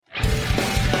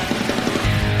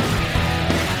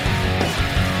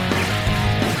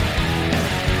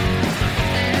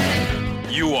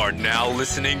are now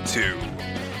listening to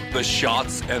the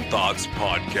Shots and Thoughts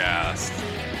Podcast.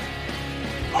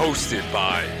 Hosted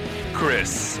by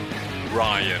Chris,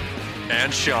 Ryan,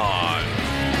 and Sean.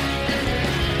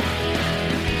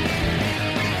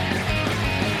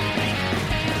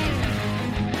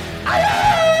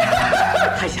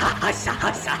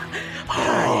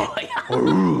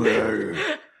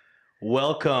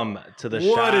 Welcome to the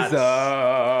What Shots. is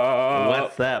up?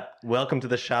 What's up? Welcome to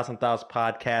the Shots and Thoughts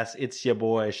Podcast. It's your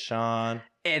boy Sean.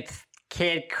 It's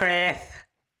Kid Chris.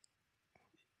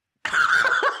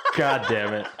 God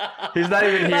damn it. He's not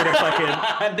even here to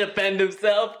fucking defend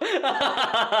himself.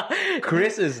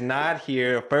 Chris is not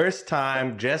here. First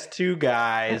time, just two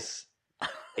guys.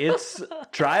 It's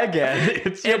try again.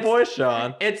 It's your boy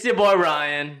Sean. It's your boy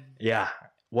Ryan. Yeah.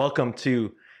 Welcome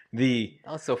to the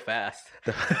That was so fast.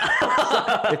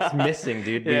 it's missing,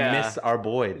 dude. Yeah. We miss our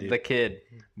boy, dude. The kid.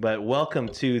 But welcome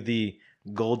to the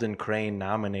Golden Crane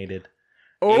nominated,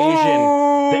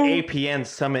 Oh. the APN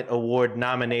Summit Award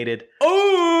nominated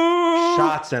Ooh.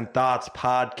 Shots and Thoughts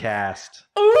Podcast.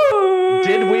 Ooh.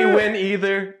 Did we win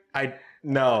either?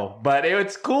 No, but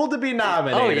it's cool to be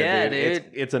nominated. Oh, yeah, dude.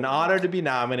 dude. It's an honor to be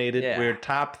nominated. Yeah. We're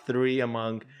top 3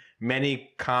 among many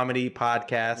comedy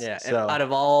podcasts. Yeah, So out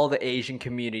of all the Asian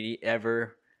community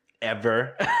ever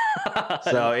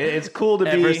so it's cool to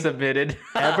ever be submitted.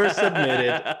 ever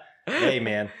submitted. Hey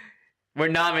man, We're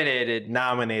nominated.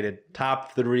 nominated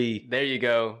top 3. There you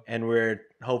go. And we're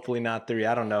hopefully not 3.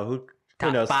 I don't know who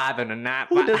Top knows. 5 and a not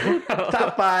Who does, 5.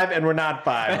 top 5 and we're not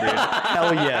 5, dude.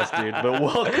 Hell yes, dude. But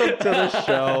welcome to the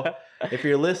show. If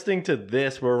you're listening to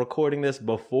this, we're recording this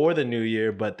before the new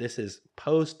year, but this is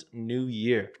post new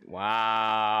year.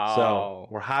 Wow. So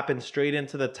we're hopping straight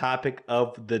into the topic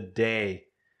of the day.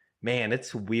 Man,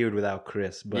 it's weird without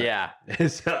Chris, but yeah.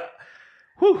 it's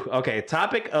okay.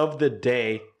 Topic of the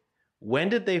day. When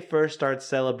did they first start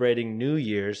celebrating New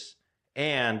Year's,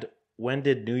 and when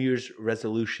did New Year's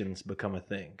resolutions become a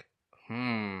thing?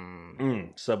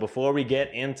 So before we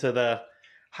get into the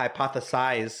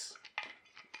hypothesize,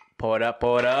 Pour it up,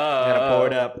 pour it up. gotta pour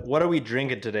it up. What are we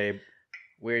drinking today?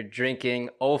 We're drinking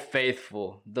Old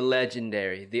Faithful, the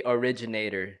legendary, the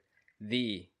originator,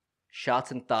 the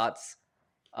Shots and Thoughts,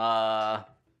 not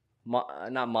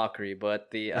mockery,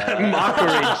 but the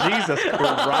Mockery, Jesus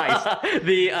Christ.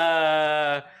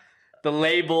 the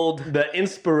labeled. The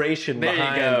inspiration There you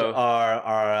behind go.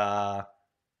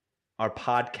 our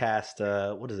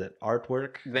podcast. What is it?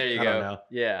 Artwork. There you I go. don't know.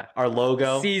 Yeah. Our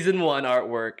logo Season 1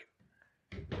 artwork.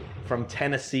 from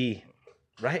Tennessee,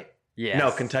 right? Yes.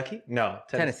 No, Kentucky. No,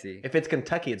 Tennessee. If it's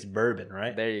Kentucky, it's bourbon,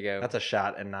 right? There you go. That's a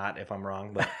shot, and not if I'm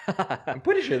wrong, but I'm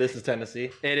pretty sure this is Tennessee.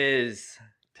 It is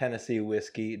Tennessee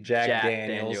whiskey, Jack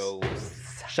Daniels. Daniels.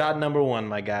 Shot number 1,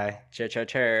 my guy. Cheers.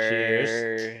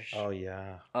 Cheers. Oh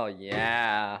yeah. Oh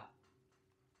yeah.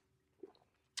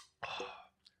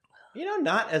 You know,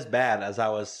 not as bad as I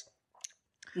was.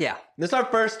 Yeah. This is our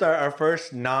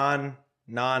first non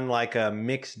like a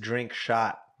mixed drink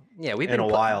shot. Yeah, we've In been a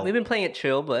while. We've been playing it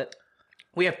chill, but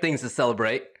we have things to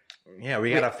celebrate. Yeah,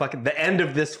 we got the end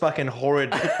of this fucking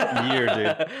horrid year,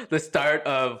 dude. The start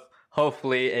of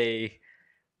hopefully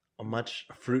A much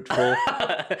fruitful,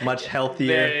 much healthier,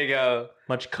 There you go.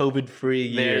 much COVID-free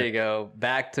year. There you go.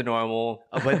 Back to normal.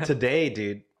 But today,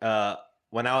 dude,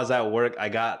 when I was at work, I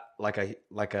got like a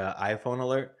iPhone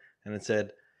alert, and it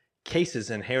said cases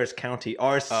in Harris County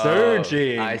are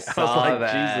surging. I was saw like,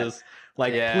 that. Jesus,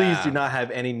 like Yeah. please do not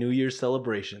have any New Year's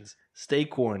celebrations. Stay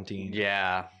quarantined.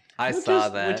 Yeah, I Which saw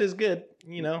is- that. which is good.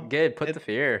 You know, good. Put the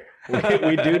fear.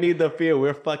 we do need the fear.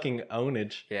 We're fucking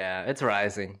ownage. Yeah, it's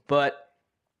rising, but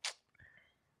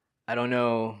I don't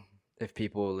know if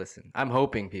people will listen. I'm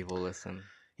hoping people listen.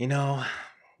 You know,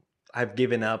 I've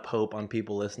given up hope on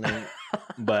people listening,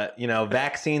 but you know,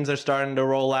 vaccines are starting to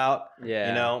roll out. Yeah.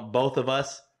 You know, both of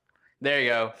us, There you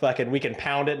go. fucking, we can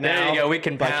pound it now. There you go. We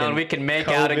can Fucking pound. We can make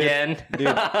out COVID. again.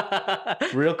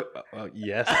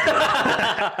 Yes.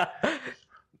 dude.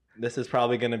 This is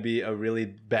probably going to be a really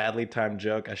badly timed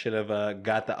joke. I should have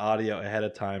got the audio ahead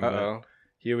of time. but Uh-oh.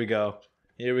 Here we go.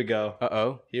 Here we go.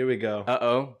 Uh-oh. Here we go.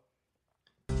 Uh-oh.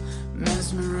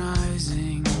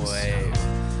 Mesmerizing. Wait.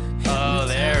 Oh,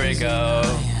 there we go.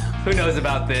 Who knows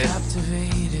about this?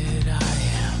 Captivated I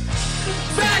am.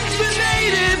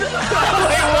 Vaccinated!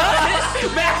 Wait,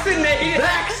 what? Vaccinated?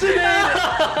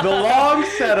 Vaccinated! The long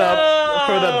setup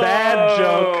for the bad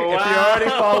joke. If you wow. already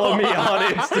follow me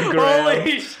on Instagram.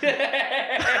 Holy shit!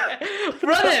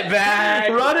 Run it back!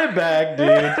 Run it back, dude.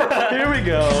 Here we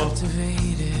go.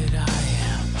 Captivated I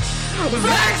am.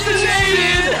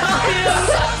 Vaccinated!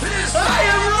 I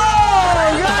am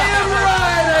wrong! I am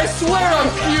right! I swear I'm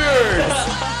cured!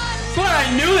 Swear I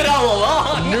I knew it all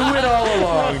along. Knew it all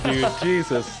along, dude.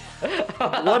 Jesus.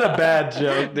 What a bad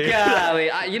joke, dude. Golly,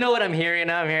 you know what I'm hearing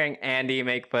now? I'm hearing Andy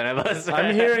make fun of us.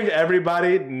 I'm hearing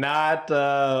everybody not.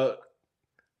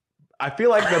 I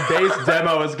feel like the base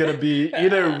demo is gonna be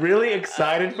either really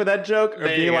excited for that joke or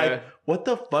There be you like, go. "What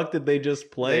the fuck did they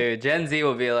just play?" Dude, Gen Z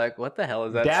will be like, "What the hell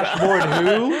is that?" Dashboard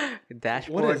who?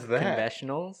 Dashboard What is that?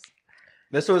 Confessionals.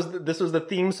 This was the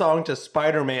theme song to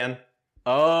Spider-Man.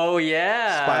 Oh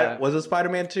yeah. Was it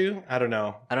Spider-Man 2? I don't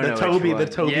know. I don't know The which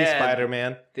Toby one. Yeah.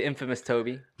 Spider-Man. The infamous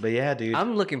Toby. But yeah, dude.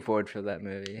 I'm looking forward for that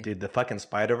movie. Dude, the fucking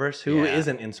Spider-Verse. Who Yeah.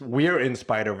 isn't in? We're in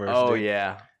Spider-Verse. Oh dude.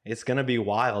 yeah. It's gonna be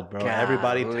wild, bro.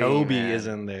 Everybody, Golly, Toby man. is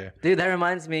in there. Dude, that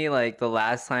reminds me like the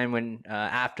last time when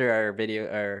after our video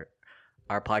or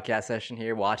our podcast session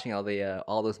here, watching all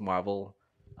those Marvel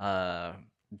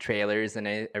trailers and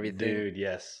everything. Dude,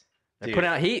 yes. They're Dude, putting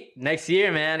out heat next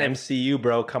year, man. If MCU,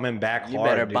 bro, coming back you hard.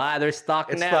 better dude. buy their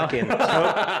stock It's now. fucking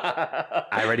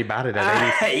I already bought it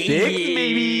at 86,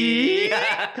 baby.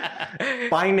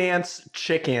 Finance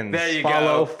Chickens. There you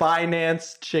Follow go.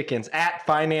 Finance Chickens at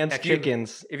Finance Actually,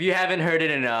 Chickens. If you haven't heard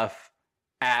it enough,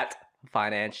 at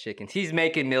Finance Chickens, he's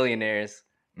making millionaires.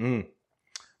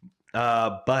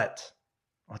 But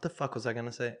what the fuck was I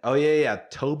gonna say? Oh yeah.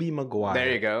 Toby Maguire.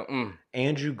 There you go.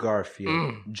 Andrew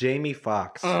Garfield. Jamie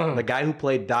Foxx. The guy who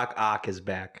played Doc Ock is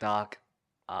back. Doc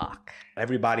Ock.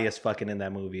 Everybody is fucking in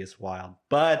that movie. It's wild.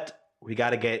 But we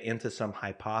got to get into some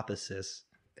hypothesis.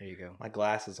 There you go. My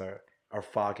glasses are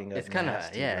fogging up. It's kinda-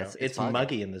 nasty, yeah, bro. it's It's foggy.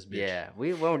 muggy in this bitch. Yeah,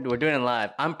 we're doing it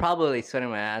live. I'm probably sweating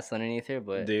my ass underneath here,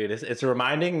 but Dude, it's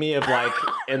reminding me of like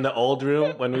in the old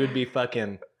room when we would be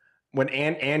fucking when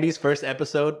Andy's first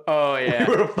episode. oh yeah,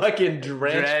 We were fucking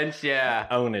drenched. Drench, yeah,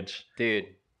 Ownage. dude.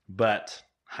 But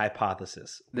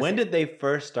hypothesis. When did they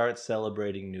first start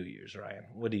celebrating New Year's, Ryan?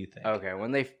 What do you think? Okay,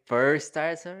 when they first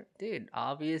started, dude,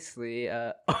 obviously.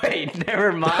 Wait,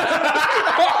 never mind.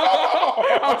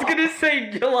 I was gonna say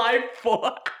July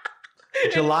 4th.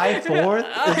 July 4th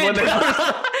is when they first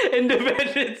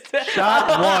Independence Day. Shot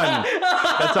one.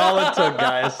 That's all it took,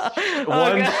 guys.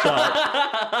 One Okay.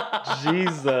 shot.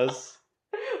 Jesus.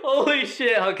 Holy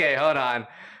shit. Okay, hold on.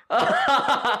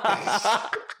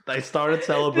 They started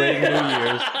celebrating New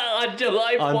Year's on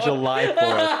July 4th. on July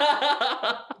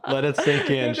 4th. Let it sink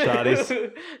in, shotties.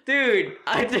 Dude,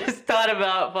 I just thought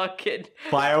about fucking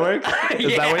Fireworks?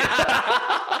 Is that what?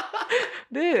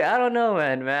 Dude, I don't know,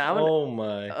 man. I'm Oh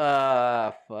my.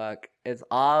 fuck. It's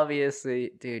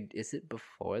obviously, dude, is it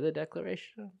before the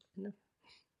Declaration?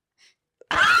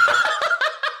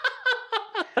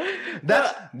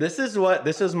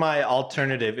 This is my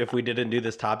alternative if we didn't do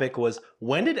this topic was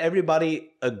when did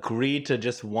everybody agree to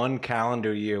just one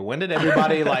calendar year? When did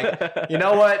everybody like, you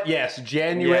know what? Yes,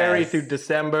 January Yes. through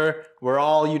December, we're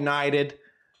all united.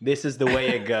 This is the way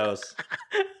it goes.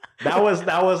 That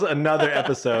was another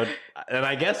episode, and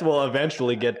I guess we'll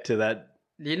eventually get to that.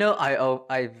 You know,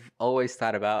 I've always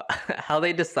thought about how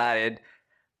they decided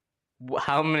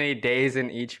how many days in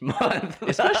each month.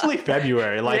 Especially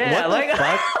February. Like, Yeah, what the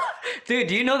fuck? Dude,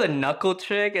 do you know the knuckle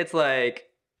trick? It's like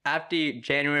after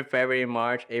January, February,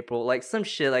 March, April, like some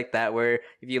shit like that, where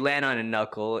if you land on a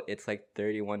knuckle, it's like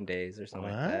 31 days or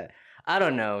something like What? that. I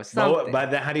don't know. Something. But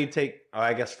then how do you take? Oh,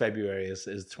 I guess February is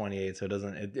 28, so it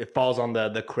doesn't. It falls on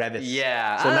the crevice.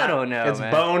 Yeah, So I now don't know, It's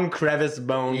man. bone crevice,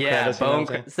 bone Yeah, crevice. You know bone. what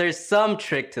I'm saying? There's some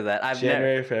trick to that. I've never.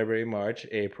 January, February, March,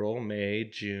 April, May,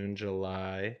 June,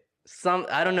 July.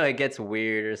 I don't know. It gets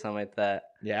weird or something like that.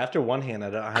 Yeah, after one hand, I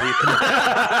don't. How do you?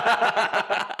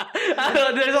 I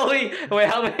don't, there's only wait.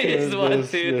 How many is There's- 1,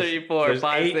 2, there's- 3, 4, there's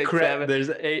 5, eight 6, cre- 7, there's-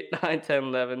 8, 9, 10,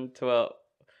 11, 12.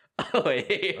 Oh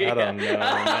wait. I don't know, man.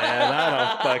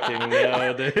 I don't fucking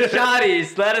know, dude.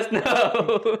 Shotties, let us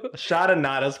know. Shot and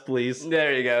not us, please.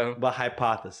 There you go. But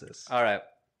hypothesis. All right.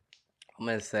 I'm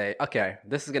gonna say. Okay,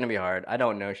 this is gonna be hard. I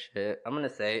don't know shit. I'm gonna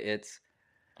say it's.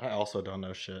 I also don't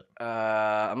know shit.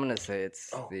 I'm gonna say it's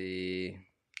Oh. the.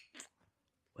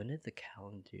 When did the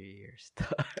calendar year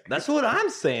start? That's what I'm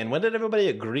saying. When did everybody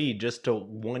agree just to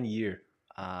 1 year?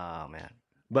 Oh man.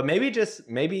 But maybe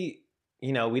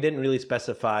we didn't really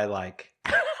specify like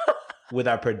with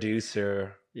our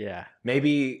producer. Yeah.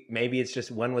 Maybe it's just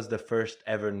when was the first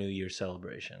ever New Year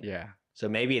celebration? Yeah. So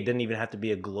maybe it didn't even have to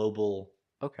be a global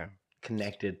Okay.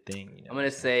 connected thing. You know? I'm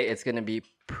gonna say it's gonna be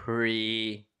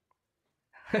pre.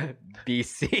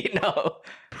 BC. No.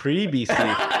 pre-BC,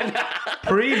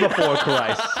 pre before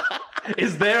Christ.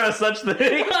 Is there a such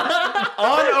thing?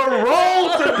 On a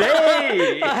roll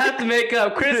today. I have to make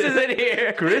up. Chris isn't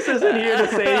here. Chris isn't here to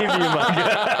save you, my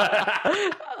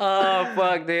guy. Oh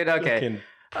fuck, dude. Okay. Fucking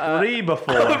Free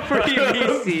before.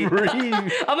 Pre-BC. Free.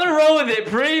 I'm gonna roll with it.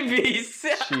 Pre-BC.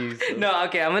 Jesus. No,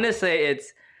 okay. I'm gonna say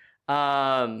it's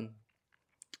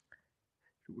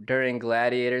during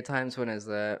gladiator times. When is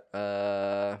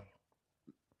that?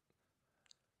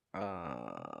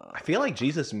 I feel like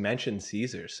Jesus mentioned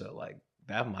Caesar, so like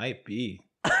that might be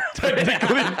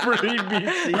technically free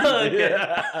BC. Okay.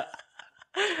 Yeah.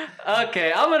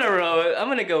 Okay, I'm gonna roll it. I'm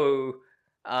gonna go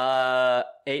 800s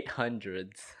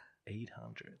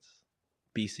 800s.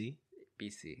 BC?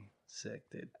 BC. Sick,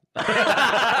 dude.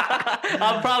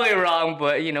 I'm probably wrong,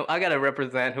 but you know, I gotta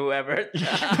represent whoever.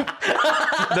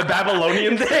 The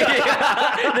Babylonians?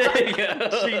 There you go.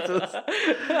 Jesus.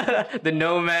 The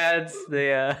nomads,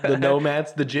 The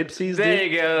nomads, the gypsies, There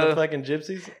dude. you go. The fucking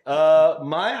gypsies.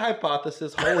 My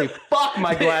hypothesis, holy fuck,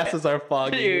 my glasses are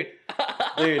foggy. Dude.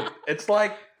 Dude, it's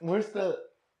like, we're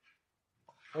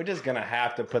just gonna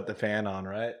have to put the fan on,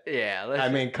 right? Yeah. I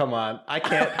mean, come on. I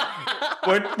can't.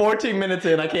 We're 14 minutes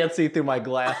in. I can't see through my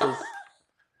glasses.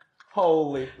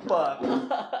 Holy fuck.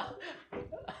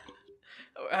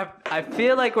 I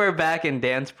feel like we're back in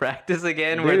dance practice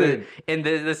again, where Dude.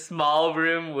 the small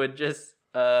room would just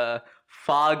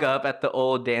fog up at the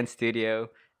old dance studio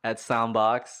at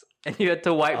Soundbox, and you had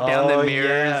to wipe down the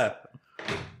mirrors. Yeah.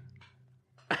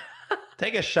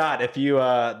 Take a shot if you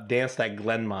danced at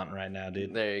Glenmont right now,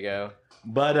 dude. There you go.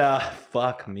 But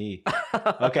fuck me.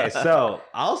 Okay, so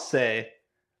I'll say,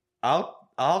 I'll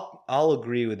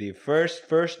agree with you.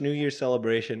 First New Year's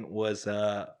celebration was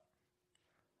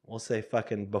we'll say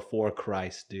fucking before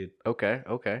Christ, dude. Okay.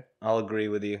 I'll agree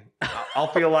with you.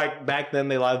 I'll feel like back then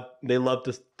they love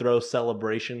to throw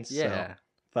celebrations. Yeah. So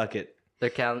fuck it. They're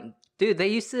counting. Dude, they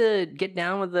used to get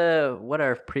down with what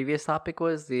our previous topic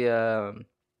was.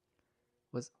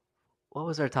 What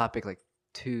was our topic like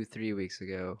 2-3 weeks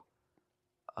ago?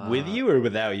 With you or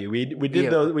without you? We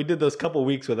did those couple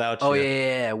weeks without you. Oh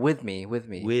yeah, with me. With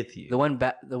you. The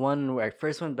one where I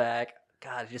first went back.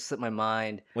 God, it just slipped my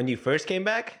mind. When you first came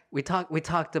back? We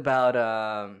talked about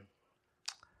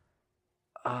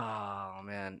oh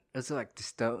man, it was like the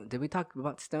stone. Did we talk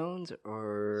about stones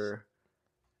or?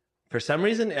 For some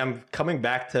reason, I'm coming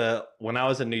back to when I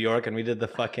was in New York and we did the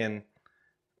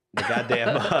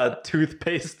goddamn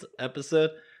toothpaste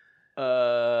episode.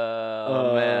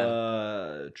 Oh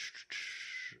man.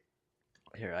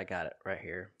 Here, I got it right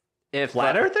here. If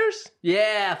Flat Earthers?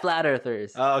 Yeah, flat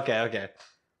earthers. Oh, okay.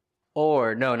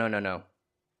 Or no.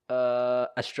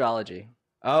 Astrology.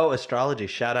 Oh, astrology.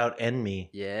 Shout out Enme.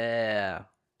 Yeah.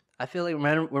 I feel like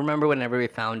remember whenever we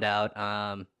found out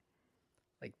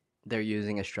like they're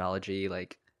using astrology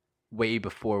like way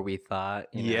before we thought.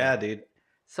 You know? Yeah, dude.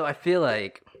 So I feel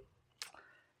like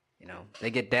they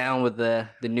get down with the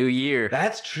new year.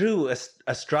 That's true.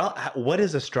 What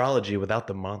is astrology without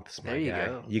the months, my There you guy?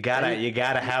 go. You gotta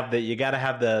have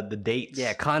the dates.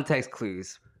 Yeah, context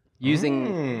clues.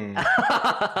 Using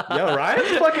Yo,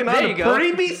 Ryan's fucking There on you a go.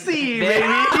 pre-BC,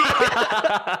 baby.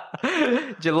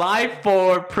 July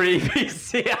 4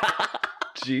 pre-BC.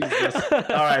 Jesus. All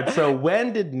right. So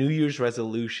when did New Year's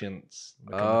resolutions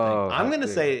become a thing? I'm gonna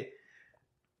that's say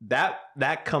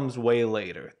that comes way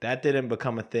later. That didn't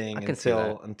become a thing I can see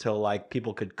until like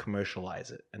people could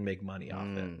commercialize it and make money off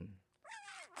it.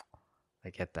 I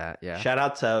get that. Yeah. Shout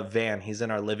out to Van. He's in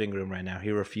our living room right now.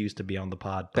 He refused to be on the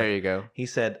pod. But There you go. he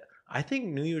said, I think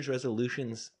New Year's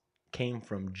resolutions came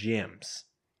from gyms,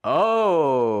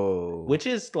 Oh. which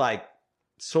is like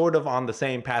sort of on the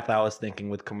same path I was thinking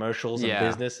with commercials and Yeah.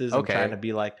 businesses and Okay. trying to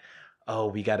be like, oh,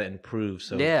 we got to improve.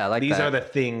 So Yeah, I like these that. are the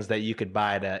things that you could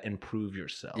buy to improve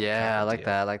yourself. Yeah, I type of like deal.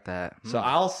 that. I like that. So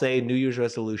I'll say New Year's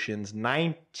resolutions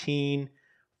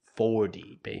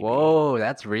 1940, baby. Whoa,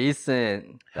 that's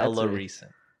recent. That's Hella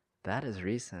recent. That is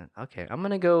recent. Okay, I'm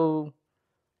gonna go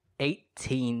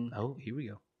 1880. Oh, here we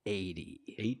go.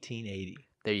 1880.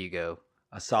 There you go.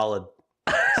 A solid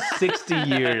 60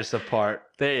 years apart.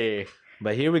 There.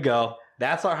 But here we go.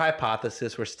 That's our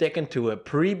hypothesis. We're sticking to it.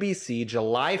 Pre-BC,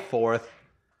 July 4th.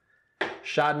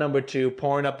 Shot number 2,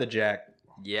 pouring up the jack.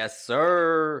 Yes,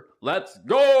 sir. Let's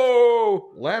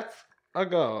go. Let's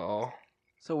go.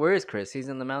 So where is Chris? He's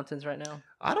in the mountains right now.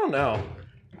 I don't know.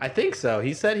 I think so.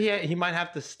 He said he might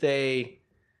have to stay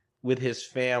with his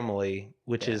family,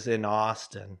 which is in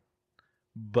Austin.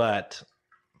 But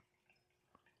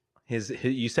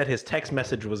you said his text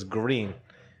message was green,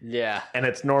 Yeah. and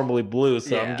it's normally blue,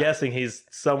 so Yeah. I'm guessing he's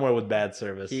somewhere with bad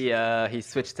service. He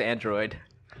switched to Android.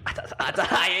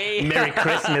 Merry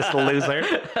Christmas, loser.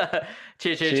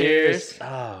 Cheers.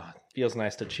 Oh, feels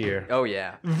nice to cheer. Oh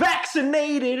yeah.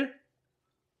 Vaccinated.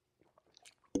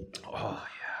 Oh,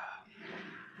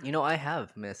 You know, I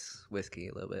have missed whiskey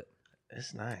a little bit.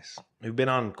 It's nice. We've been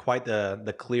on quite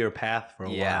the clear path for a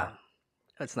while.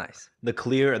 That's nice. The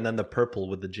clear and then the purple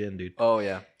with the gin, dude. Oh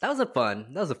yeah, that was a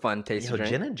fun taste Yo, drink.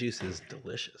 gin and juice is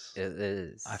delicious. It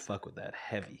is. I fuck with that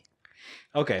heavy.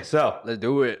 Okay, so Let's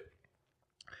do it.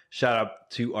 shout out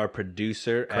to our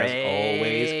producer, Craig. as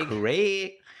always,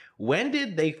 Craig. When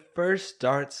did they first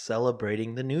start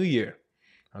celebrating the new year?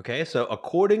 Okay, so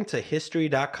according to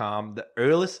history.com, the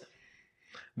earliest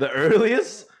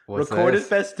What's recorded this?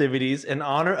 festivities in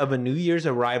honor of a New Year's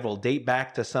arrival date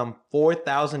back to some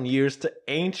 4,000 years to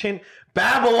ancient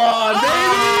Babylon, baby!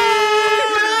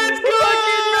 Let's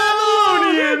fucking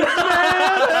Babylonians,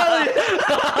 man!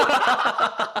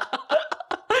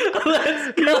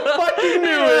 Let's you fucking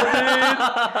knew it,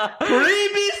 dude!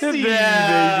 Pre-BC, baby!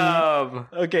 Damn.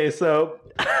 Okay, so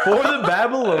for the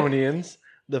Babylonians,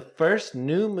 the first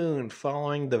new moon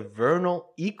following the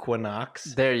vernal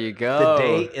equinox, There you the go.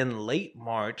 day in late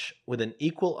March with an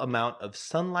equal amount of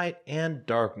sunlight and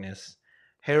darkness,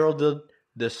 heralded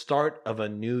the start of a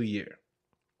new year.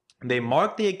 They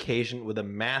marked the occasion with a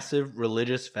massive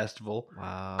religious festival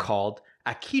Wow. called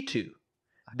Akitu.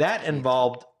 That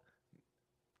involved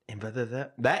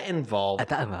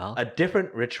a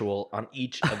different ritual on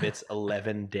each of its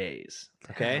 11 days.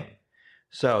 Okay?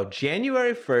 So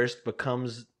January 1st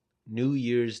becomes New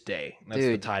Year's Day. That's the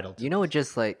Dude, title. You know what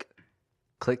just like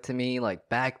clicked to me like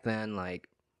back then like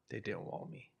They didn't want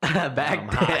me. back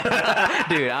then.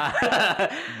 Dude,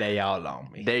 They all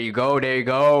on me. there you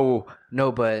go.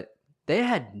 No, but they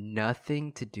had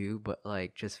nothing to do but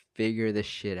like just figure this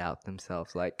shit out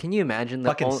themselves. Like, can you imagine the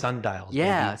Fucking sundials.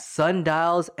 Yeah, baby.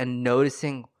 sundials and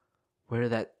noticing where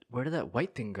did that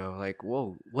white thing go? Like,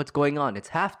 whoa, what's going on? It's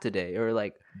half today, or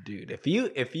like, Dude, if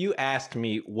you asked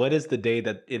me what is the day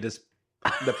that it is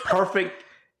the perfect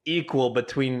equal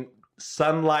between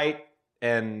sunlight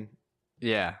and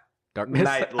yeah, darkness.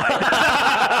 nightlight.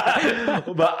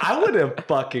 But I wouldn't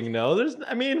fucking know.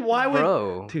 Why would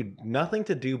Bro, dude, nothing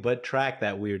to do but track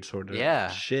that weird sort of Yeah.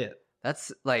 shit.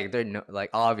 that's like they're no, like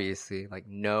obviously like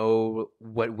know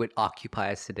what would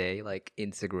occupy us today, like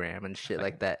Instagram and shit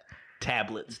like that.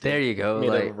 Tablets. There you go. Made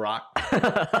Like, of rock.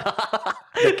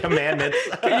 The commandments.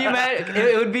 Can you imagine?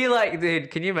 It would be like,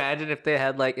 dude. Can you imagine if they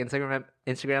had like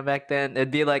Instagram back then?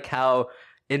 It'd be like how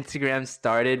Instagram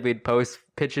started. We'd post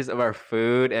pictures of our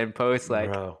food and post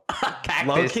like Bro.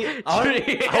 cactus. Low-key,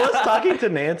 tree. I was talking to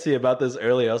Nancy about this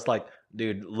earlier. I was like,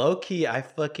 dude, low key, I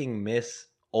fucking miss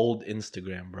old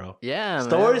Instagram, bro. Yeah,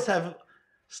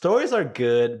 Stories are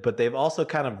good, but they've also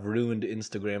kind of ruined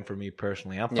Instagram for me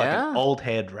personally. I'm fucking Yeah? old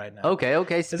head right now.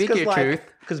 Okay. Speak your truth.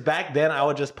 Because back then I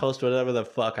would just post whatever the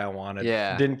fuck I wanted.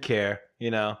 Yeah. Didn't care,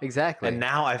 you know? Exactly. And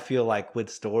now I feel like with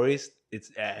stories,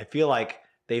 I feel like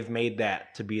they've made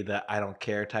that to be the I don't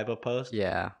care type of post.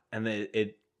 yeah, And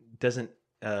it doesn't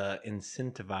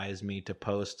incentivize me to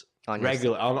post on your-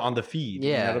 regular on the feed.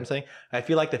 You know Yeah. what I'm saying? I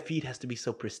feel like the feed has to be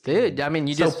so pristine. dude. I mean,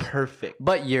 you so just. perfect.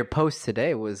 But your post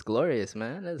today was glorious,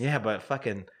 man. That's- Yeah, but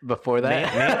fucking Before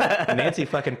that, Nancy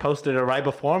fucking posted it right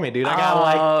before me, dude. I got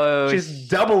Oh, like she's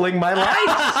doubling my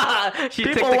likes. she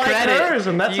People took the like credit. hers,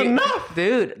 and that's enough.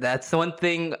 Dude, that's the one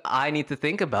thing I need to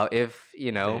think about if,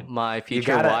 Dude, my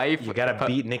future wife. You gotta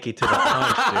beat Nikki to the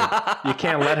punch, dude. You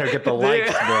can't let her get the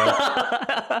likes,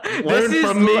 bro. Learn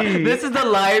from me. This is the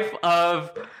life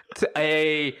of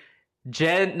a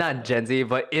not Gen Z,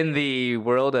 but in the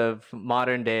world of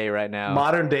modern day right now.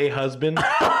 Modern day husband.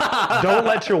 Don't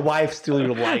let your wife steal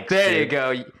your likes. There you dude.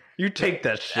 go. You take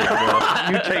that shit, bro.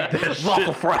 You take that shit.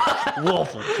 Waffle fry.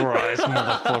 Waffle fries,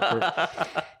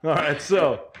 motherfucker. All right,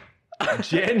 so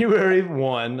January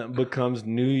 1 becomes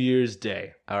New Year's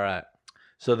Day. All right.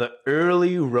 So the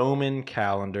early Roman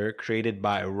calendar created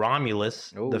by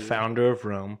Romulus, the Ooh. founder of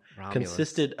Rome, Romulus.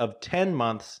 consisted of 10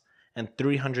 months and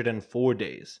 304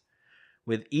 days,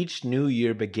 with each new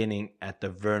year beginning at the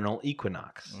vernal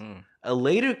equinox. Mm. A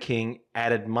later king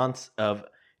added months of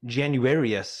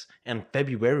Januarius and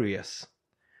Februarius.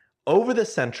 Over the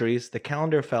centuries, the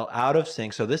calendar fell out of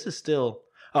sync. So this is still...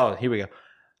 Oh, here we go.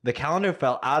 The calendar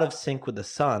fell out of sync with the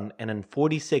sun, and in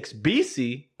 46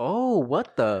 BC, Oh,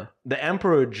 what the? the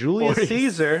Emperor Julius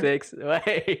Caesar... 46.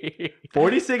 Wait.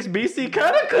 46 BC,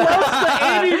 kind of close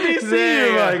to 80 BC, There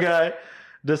you my go. guy.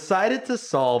 Decided to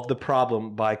solve the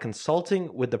problem by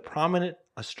consulting with the prominent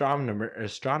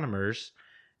astronomers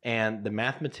and the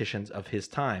mathematicians of his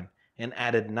time, and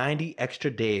added 90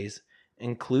 extra days,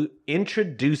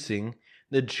 introducing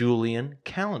the Julian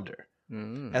calendar.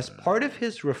 Mm. As part of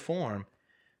his reform,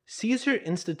 Caesar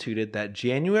instituted that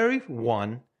January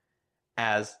 1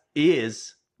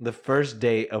 is the first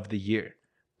day of the year,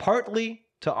 partly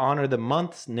to honor the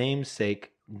month's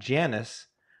namesake, Janus,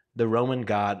 the Roman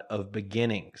god of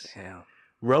beginnings. Yeah.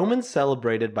 Romans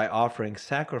celebrated by offering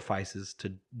sacrifices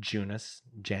to Janus,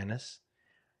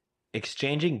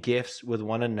 exchanging gifts with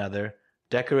one another,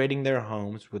 decorating their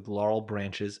homes with laurel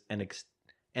branches, and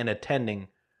attending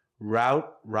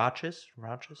Rochester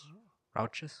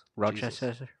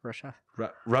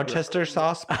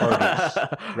sauce parties.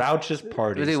 Roches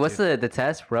parties. Dude, what's the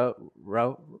test?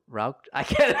 I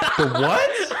can't. the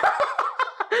what?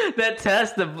 That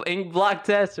test, the ink block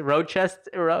test,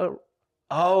 Rochester.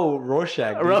 Oh,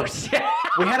 Rorschach. dude. Rorschach.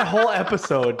 We had a whole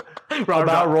episode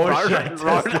about Rorschach.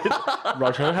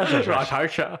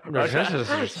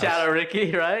 Shout out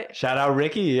Ricky, right? Shout out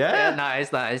Ricky, Yeah, nice.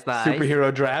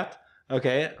 Superhero draft.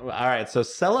 Okay. All right. So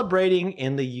celebrating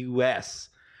in the U.S.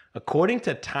 According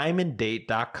to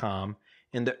timeanddate.com,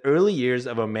 in the early years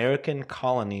of American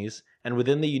colonies and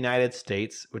within the United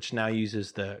States, which now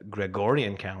uses the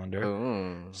Gregorian calendar,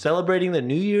 Ooh. celebrating the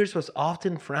New Year's was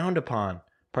often frowned upon,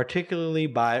 particularly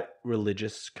by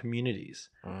religious communities.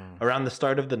 Around the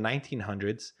start of the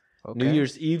 1900s, New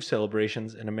Year's Eve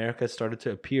celebrations in America started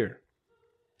to appear.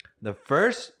 The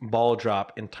first ball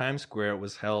drop in Times Square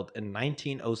was held in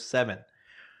 1907.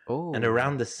 Oh. And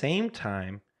around the same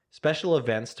time, special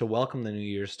events to welcome the New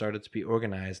Year started to be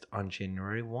organized on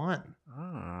January 1.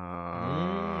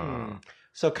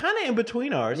 So kind of in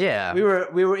between ours. Yeah. We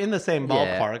were in the same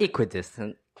ballpark.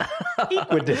 Equidistant.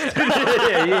 Equidistant.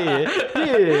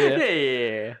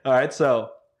 yeah. All right,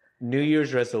 so New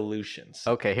Year's resolutions.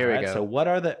 Okay, here we go. So what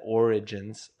are the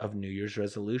origins of New Year's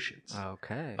resolutions?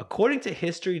 Okay. According to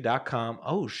history.com,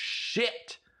 oh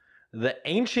shit. The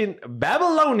ancient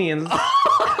Babylonians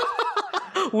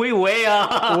We way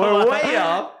off. were way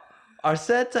off, are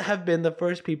said to have been the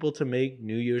first people to make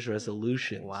New Year's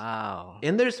resolutions. Wow.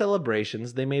 In their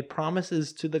celebrations, they made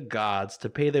promises to the gods to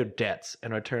pay their debts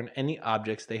and return any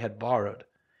objects they had borrowed.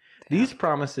 These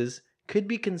promises could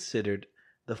be considered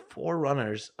the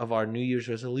forerunners of our New Year's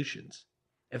resolutions.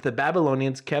 If the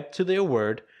Babylonians kept to their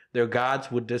word, their gods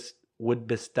would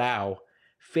bestow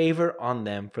favor on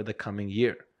them for the coming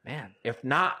year. Man. If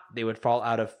not, they would fall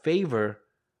out of favor.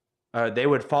 They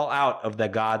would fall out of the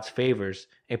gods' favors,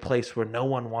 a place where no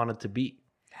one wanted to be.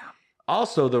 Yeah.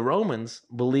 Also, the Romans,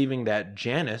 believing that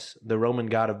Janus, the Roman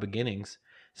god of beginnings,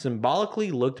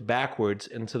 symbolically looked backwards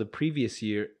into the previous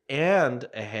year and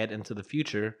ahead into the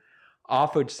future,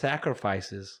 offered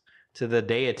sacrifices to the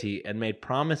deity and made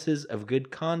promises of good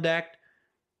conduct.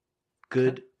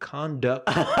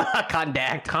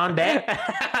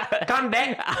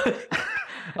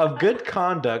 Of good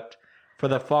conduct for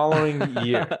the following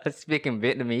year. Speaking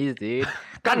Vietnamese, dude.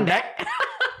 Conduct.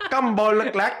 Combo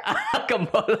look like.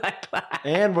 Combo like.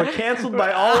 And we're canceled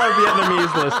by all our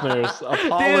Vietnamese listeners.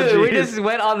 Apologies. Dude, we just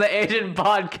went on the Asian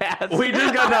podcast. We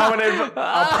just got nominated.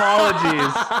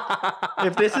 Apologies.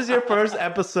 If this is your first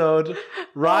episode,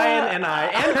 Ryan and I,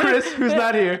 and Chris, who's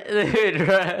not here, Dude,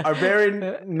 right. are very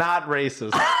not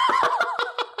racist.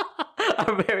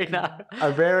 Are very not.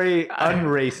 Are very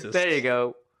unracist. There you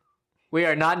go. We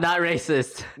are not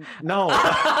racist. No,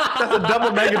 that's a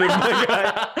double negative, my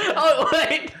guy. Oh,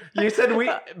 wait. You said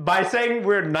by saying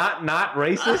we're not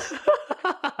racist,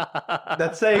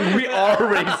 that's saying we are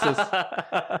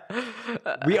racist.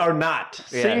 We are not.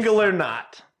 Yes. Singular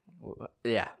not.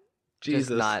 Yeah. Jesus.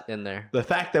 Just not in there. The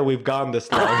fact that we've gone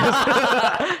this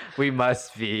long. We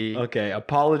must be. Okay,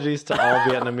 apologies to all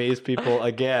Vietnamese people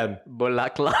again.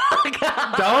 Bulaklak.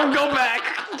 Don't go back.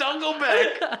 Don't go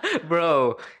back.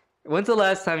 Bro, when's the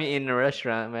last time you ate in a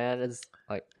restaurant, man? It's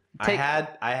like I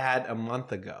had a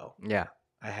month ago. Yeah.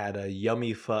 I had a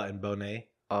yummy pho and bonnet.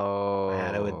 Oh. I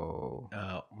had it with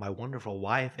my wonderful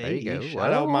wife. There you go.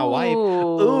 Shout out my wife.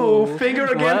 Ooh, finger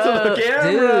again to the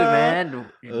camera. Dude, man.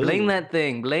 Ooh. Bling that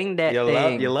thing. Bling that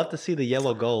thing. You love to see the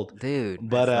yellow gold. Dude.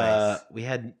 But that's nice. we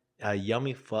had a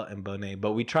yummy pho and bonnet.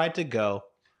 But we tried to go,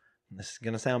 this is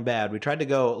going to sound bad, we tried to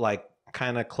go like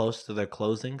kind of close to their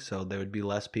closing so there would be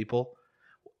less people.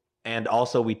 And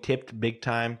also we tipped big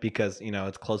time because, you know,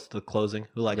 it's close to the closing.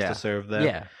 Who likes to serve them?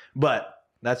 Yeah. But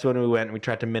that's when we went and we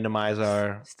tried to minimize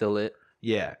our... Still lit.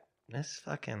 Yeah. That's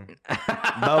fucking...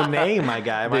 Bonnet, my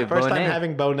guy. My Dude, first bonnet. time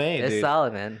having bonnet, It's dude.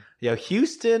 solid, man. Yo,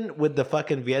 Houston with the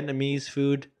fucking Vietnamese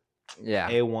food, Yeah.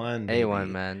 A1. baby. A1,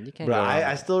 man. You can't Bro, go wrong.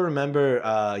 I still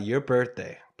remember your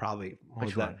birthday, probably. What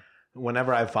Which was one? that?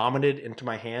 Whenever I vomited into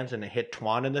my hands and it hit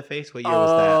Twan in the face. What year was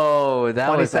Oh, that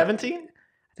was... 2017?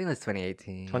 I think that's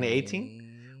 2018.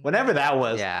 2018? Whenever that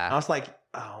was. Yeah. I was like,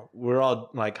 oh, we're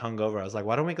all like hungover. I was like,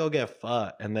 why don't we go get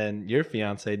pho? And then your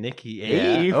fiance, Nikki.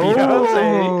 Hey, Yeah.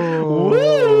 fiance. Oh.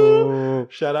 Woo!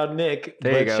 Shout out Nick.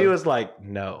 There you But go. she was like,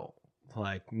 no.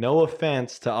 Like, no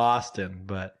offense to Austin,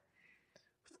 but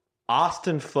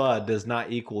Austin pho does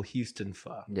not equal Houston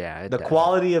pho. Yeah. The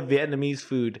quality of Vietnamese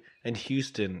food in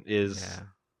Houston is. Yeah.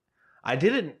 I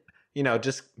didn't,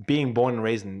 just being born and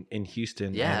raised in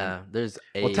Houston. Yeah. There's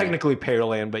a. Well, technically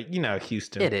Pearland, but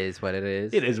Houston. It is what it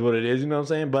is. It is what it is. You know what I'm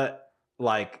saying? But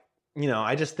like,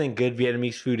 I just think good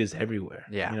Vietnamese food is everywhere.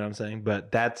 Yeah. You know what I'm saying?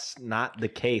 But that's not the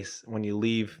case when you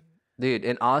leave. Dude,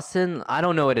 in Austin, I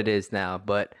don't know what it is now,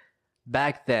 but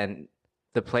back then,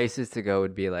 the places to go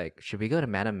would be like, should we go to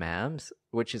Madame Mam's?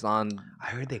 Which is on. I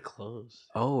heard they closed.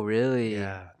 Oh, really?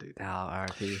 Yeah, dude. Oh,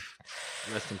 RP.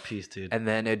 Rest in peace, dude. And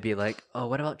then it'd be like, oh,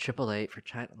 what about Triple Eight for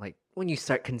China? Like, when you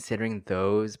start considering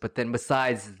those. But then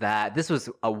besides that, this was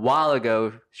a while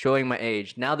ago, showing my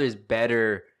age. Now there's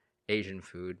better Asian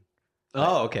food.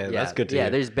 Oh, okay. Yeah, That's good to hear. Yeah,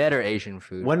 there's better Asian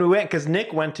food. When we went, because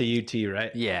Nick went to UT,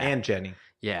 right? Yeah. And Jenny.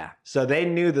 Yeah. So they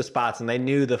knew the spots and they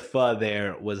knew the pho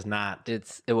there was not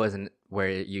It wasn't where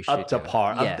you should up to go.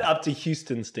 par, Yeah. up to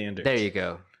Houston standards. There you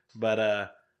go. But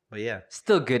yeah.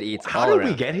 Still good eats How all did around.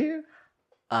 we get here?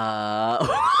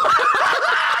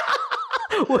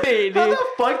 Wait, dude. How the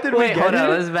fuck did we Wait, get hold here? on.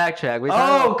 Let's backtrack.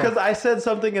 Oh, because I said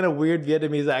something in a weird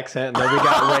Vietnamese accent and then we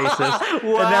got racist.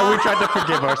 And then we tried to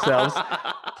forgive ourselves.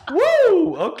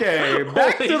 Woo! Okay,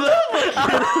 back to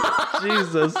the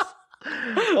Jesus.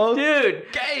 Dude.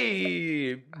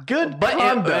 Okay, good But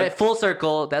conduct. full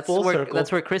circle. That's Full where circle.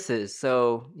 that's where Chris is.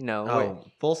 So we're-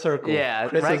 full circle. yeah,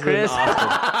 Chris right, is Chris. in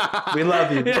Austin. We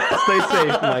love you. Yeah. Stay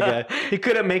safe, my guy. He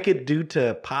couldn't make it due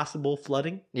to possible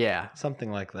flooding, Yeah, something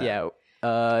like that. yeah.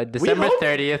 December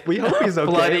 30th. We hope he's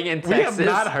okay. Flooding in We have Texas.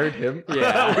 not heard him.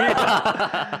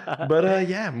 Yeah. But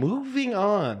yeah, moving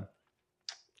on.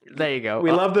 There you go.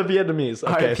 We love the Vietnamese.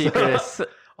 Okay, R.I.P. Chris.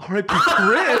 R.I.P.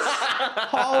 Chris.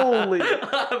 Holy.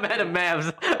 Madam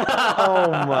Mavs. Oh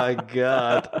my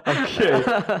God.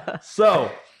 Okay.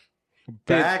 So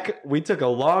we took a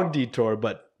long detour,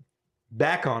 but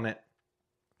back on it.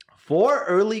 For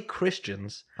early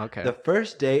Christians, Okay. the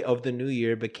first day of the new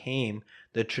year became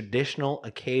the traditional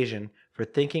occasion for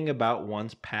thinking about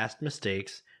one's past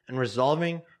mistakes and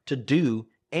resolving to do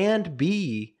and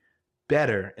be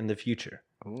better in the future.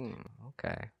 Ooh,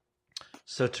 okay.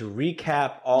 So to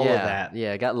recap all of that,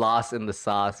 Yeah, I got lost in the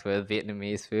sauce with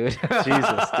Vietnamese food.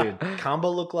 Jesus, dude, combo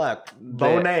look like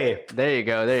Bonet, There you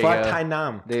go. There you Pho go. Thai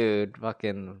Nam. Dude,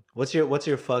 fucking. What's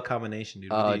your pho combination,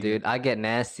 dude? What Oh, do you dude, I get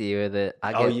nasty with it.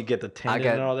 you get the I tendon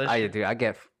get, and all that shit? I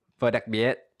get pho đặc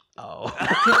biệt. Oh,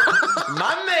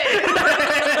 my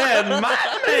man, my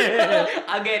man.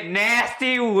 I get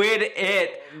nasty with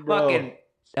it. Bro. Fucking.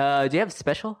 Do you have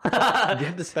special? Do you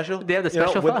have the special? Do you have the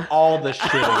special with pho? all the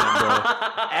shit in it,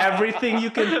 bro. Everything you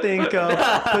can think of,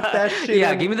 put that shit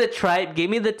Yeah, in. give me the tripe, give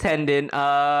me the tendon.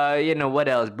 What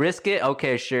else? Brisket?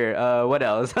 Okay, sure. What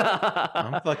else?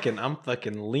 I'm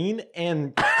fucking lean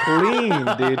and clean,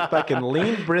 dude. Fucking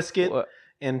lean brisket What?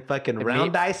 and fucking The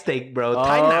round meat? eye steak, bro.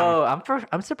 Thai nam. Oh,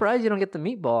 I'm surprised you don't get the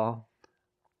meatball.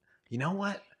 You know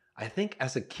what? I think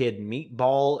as a kid,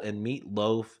 meatball and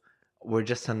meatloaf were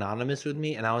just synonymous with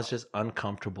me, and I was just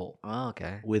uncomfortable Oh,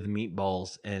 okay. with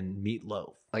meatballs and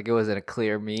meatloaf. Like it wasn't a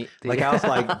clear meat. Like I was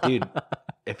like, dude,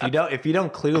 if you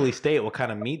don't clearly state what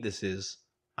kind of meat this is,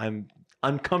 I'm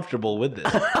uncomfortable with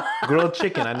this. Grilled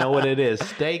chicken, I know what it is.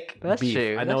 Steak, That's beef,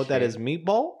 true, I know that's what that true. is.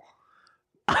 Meatball.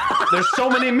 There's so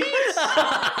many meats.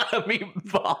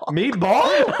 meatball.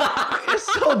 Meatball?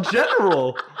 It's so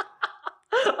general.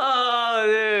 Oh,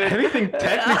 dude. Anything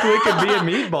technically could be a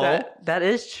meatball. That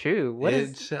is true. What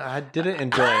is? I didn't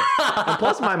enjoy it. And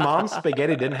plus, my mom's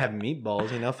spaghetti didn't have meatballs.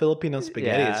 Filipino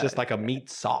spaghetti. It's Yeah. just like a meat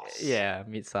sauce. Yeah,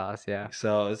 meat sauce. Yeah.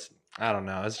 So I don't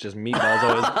know. It's just meatballs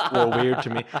always were weird to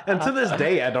me. And to this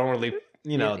day, I don't really,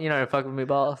 You know, fuck with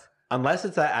meatballs. unless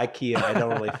it's at IKEA, I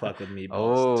don't really fuck with meatballs.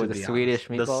 Oh, to the be Swedish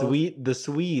honest. meatballs? The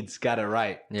Swedes got it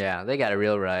right. Yeah, they got it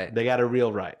real right. They got it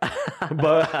real right.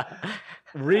 But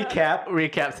recap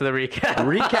Recap to the recap.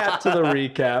 recap to the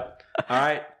recap. All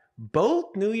right.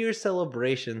 Both New Year's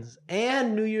celebrations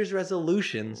and New Year's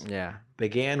resolutions Yeah.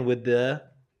 began with the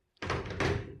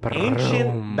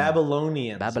ancient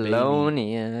Babylonians. baby.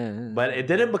 Babylonian. But it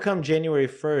didn't become January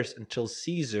 1st until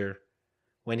Caesar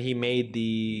when he made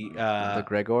the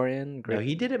Gregorian. no,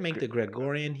 he didn't make the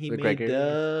Gregorian. He The made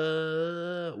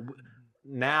Gregorian?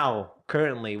 now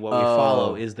currently what we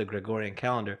follow is the Gregorian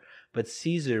calendar, but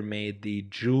Caesar made the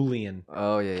Julian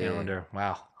Oh yeah. calendar.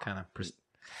 Wow, kind of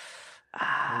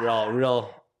real.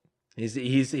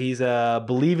 He's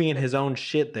believing in his own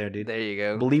shit there, dude. There you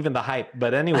go. Believe in the hype.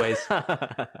 But anyways,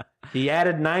 he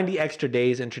added 90 extra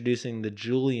days, introducing the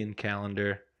Julian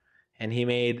calendar, and he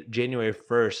made January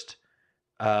 1st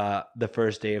the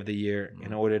first day of the year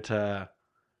in order to,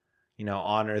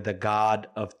 honor the god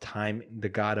of time, the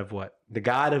god of what? The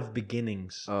god of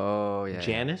beginnings. Oh yeah.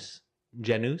 Janus?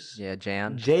 Yeah,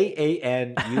 Jan.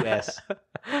 Janus.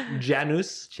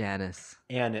 Janus. Janice.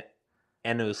 And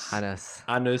Anus. Anus.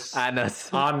 Anus. Anus.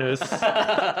 Anus.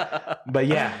 But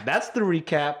yeah, that's the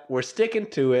recap. We're sticking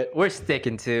to it. We're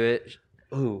sticking to it.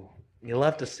 Ooh, you'll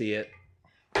have to see it.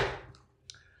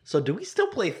 So do we still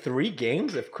play 3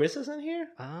 games if Chris isn't here?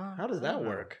 How does that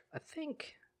work? I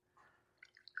think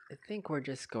we're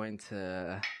just going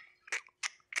to.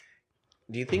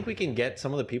 Do you think we can get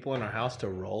some of the people in our house to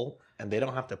roll and they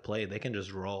don't have to play? They can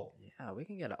just roll. Yeah, we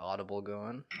can get an audible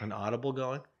going. An audible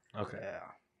going? Okay. Yeah.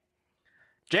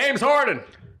 James Harden.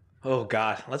 Oh,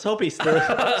 God. Let's hope he still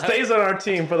stays on our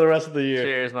team for the rest of the year.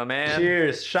 Cheers, my man.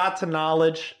 Cheers. Shot to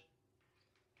knowledge.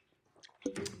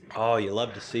 Oh, you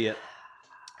love to see it.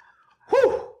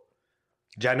 Whew.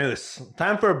 Janus.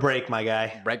 Time for a break, my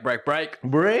guy. Break. Break.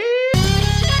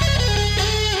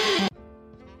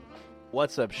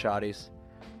 What's up, shotties?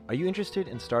 Are you interested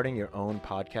in starting your own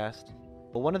podcast?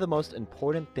 Well, one of the most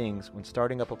important things when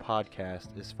starting up a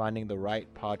podcast is finding the right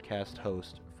podcast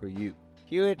host for you.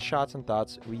 Here at Shots and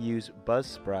Thoughts, we use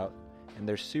Buzzsprout, and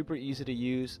they're super easy to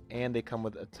use, and they come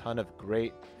with a ton of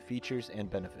great features and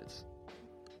benefits.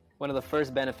 One of the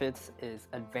first benefits is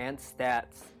advanced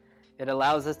stats. It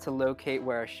allows us to locate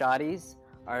where our shotties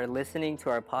are listening to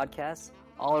our podcasts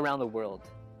all around the world.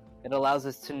 It allows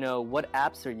us to know what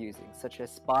apps they're using, such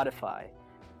as Spotify,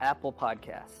 Apple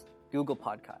Podcasts, Google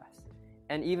Podcasts,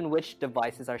 and even which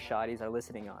devices our shotties are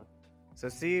listening on. So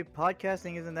see,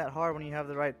 podcasting isn't that hard when you have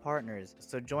the right partners.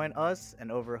 So join us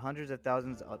and over hundreds of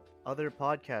thousands of other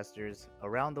podcasters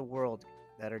around the world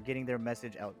that are getting their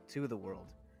message out to the world.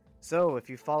 So if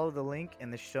you follow the link in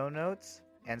the show notes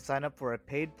and sign up for a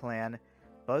paid plan,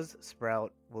 Buzzsprout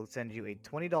will send you a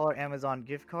 $20 Amazon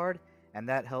gift card, and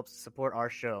that helps support our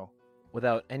show.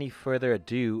 Without any further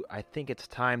ado, I think it's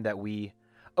time that we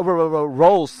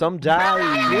roll some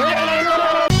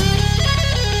dice.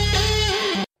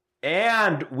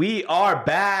 And we are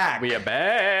back. We are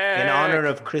back. In honor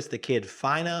of Chris the Kid.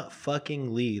 Fina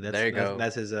fucking Lee. There you go.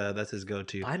 That's his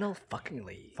go-to. Final fucking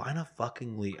lead. Fina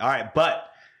fucking Lee. All right, but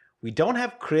we don't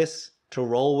have Chris to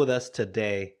roll with us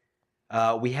today.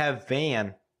 We have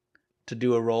Van to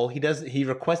do a roll. He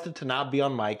requested to not be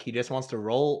on mic. He just wants to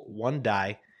roll one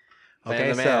die. Okay, Van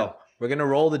the man. so we're gonna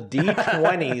roll the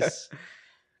D20s,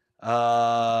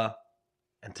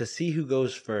 and to see who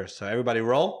goes first. So everybody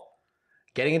roll.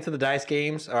 Getting into the dice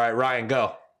games. All right, Ryan,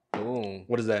 go. Ooh,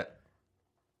 What is that?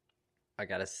 I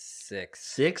got a 6.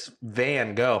 6.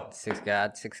 Van, go. 6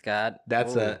 God.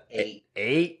 That's Ooh. a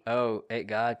 8. Oh, 8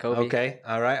 God. Kobe. Okay.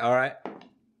 All right.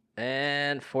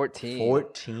 And 14.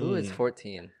 14. Who is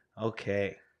 14?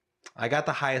 Okay. I got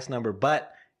the highest number,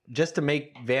 but just to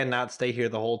make Van not stay here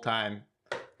the whole time,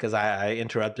 because I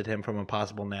interrupted him from a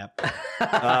possible nap,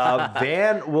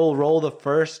 Van will roll the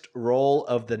first roll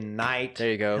of the night.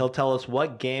 There you go. He'll tell us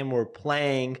what game we're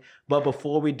playing. But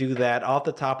before we do that, off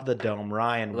the top of the dome,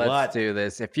 Ryan, Let's what do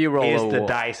this. If you roll is a the one-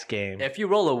 dice game? If you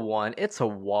roll a 1, it's a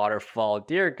waterfall.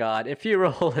 Dear God. If you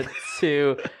roll a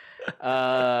 2,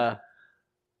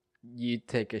 you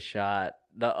take a shot.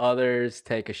 The others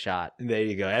take a shot. There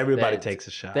you go. Everybody Then- takes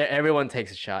a shot. Everyone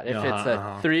takes a shot. If it's a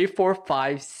Uh-huh. 3, 4,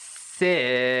 5,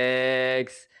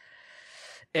 6,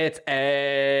 it's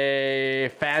a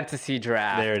fantasy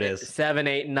draft. There it is. 7,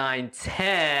 8, 9,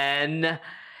 10.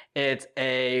 It's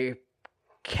a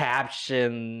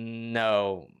caption.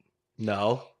 No.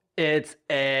 It's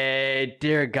a,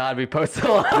 dear God, we post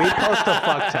a lot. We post a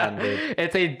fuck ton, dude.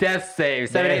 It's a death save.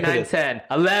 7, There 8, it 9, is. 10,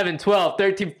 11, 12,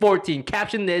 13, 14.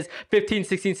 Caption this. 15,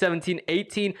 16, 17,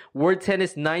 18. Word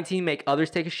tennis. 19, make others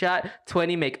take a shot.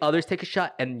 20, make others take a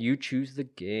shot. And you choose the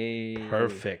game.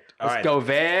 Perfect. All Let's right. go,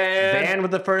 Van. Van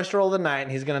with the first roll of the night,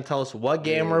 and he's going to tell us what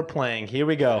game Dude. we're playing. Here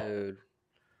we go. Dude.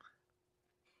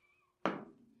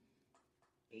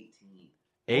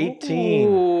 18.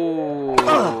 Ooh,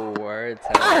 word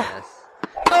tennis.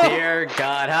 Dear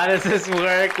God, how does this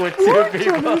work with 2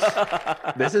 people?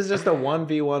 This is just a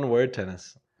 1v1 word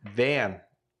tennis. Van,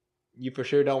 you for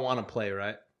sure don't want to play,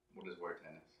 right? What is word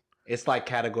tennis? It's like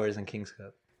categories in King's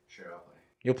Cup. Sure, I'll play.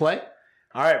 You'll play?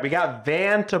 All right, we got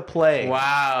Van to play.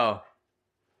 Wow.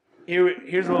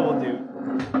 Here's what we'll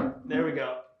do. There we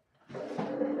go.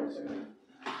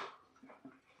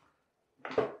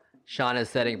 Sean is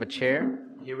setting up a chair.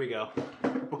 Here we go.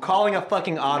 We're calling a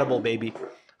fucking audible, baby.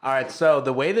 All right, so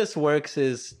the way this works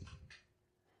is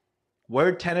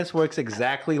word tennis works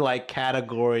exactly like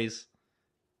categories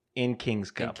in King's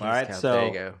Cup. All right, Cup, so there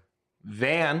you go.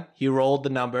 Van, he rolled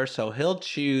the number, so he'll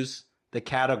choose the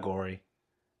category,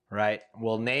 right?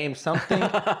 We'll name something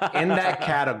in that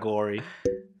category.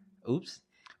 Oops.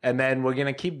 And then we're going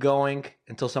to keep going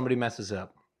until somebody messes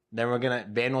up. Then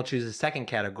Van will choose a second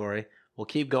category. We'll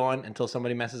keep going until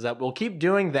somebody messes up. We'll keep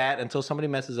doing that until somebody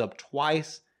messes up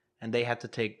twice and they have to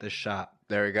take the shot.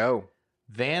 There we go.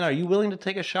 Van, are you willing to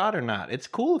take a shot or not? It's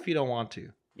cool if you don't want to.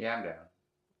 Yeah, I'm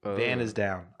down. Van is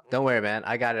down. Don't worry, man.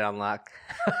 I got it on lock.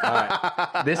 All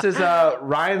right. This is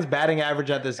Ryan's batting average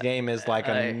at this game is like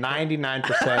a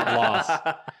 99% loss.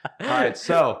 All right,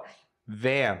 so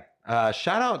Van,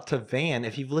 shout out to Van.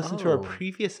 If you've listened to our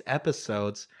previous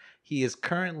episodes, he is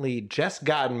currently just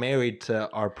gotten married to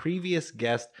our previous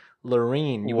guest,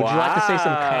 Lorene. Would you like to say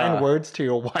some kind words to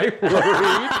your wife,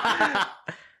 Lorene?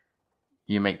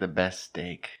 You make the best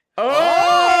steak.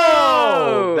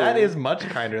 Oh, that is much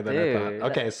kinder than I Dude.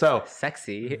 thought. Okay, so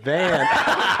Sexy.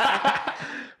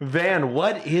 Van,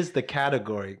 what is the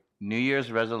category? New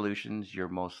Year's resolutions you're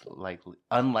most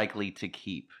unlikely to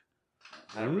keep.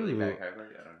 Not really bad Ooh. category.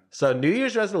 I don't know. So New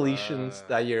Year's resolutions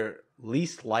that you're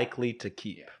least likely to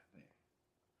keep.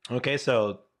 Yeah.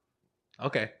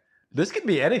 Okay, this could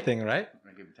be anything, right? I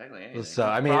could be technically anything. So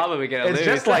I mean, Probably gonna it's lose.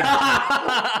 just like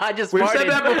I just we've farted. said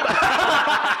that before.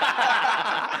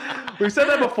 We've said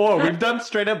that before. We've done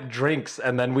straight up drinks,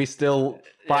 and then we still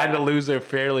find a loser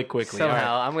fairly quickly. All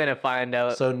Somehow, right. I'm gonna find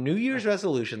out. So New Year's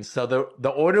resolutions. So the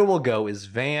order will go is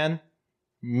Van,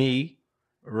 me,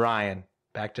 Ryan,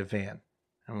 back to Van,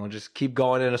 and we'll just keep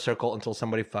going in a circle until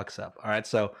somebody fucks up. All right.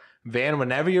 So Van,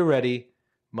 whenever you're ready.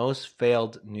 Most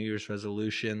failed New Year's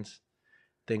resolutions.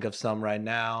 Think of some right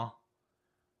now.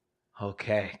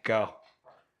 Okay, go.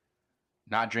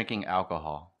 Not drinking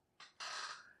alcohol.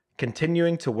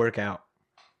 Continuing to work out.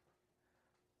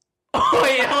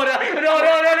 Wait, hold on.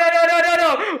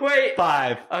 No. Wait.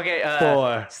 5, Okay.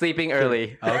 4. Sleeping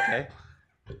early. Okay.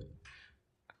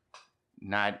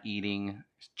 Not eating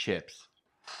chips.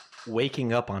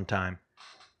 Waking up on time.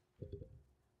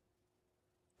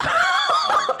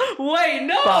 Wait,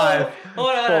 no. 5,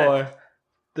 Hold on. 4,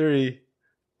 3,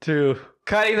 2.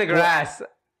 Cutting the grass.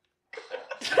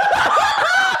 Dude,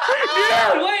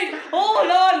 wait, hold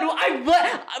on.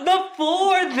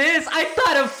 Before this, I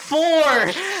thought of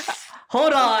 4.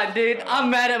 Hold on, dude. I'm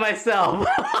mad at myself.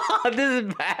 This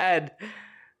is bad.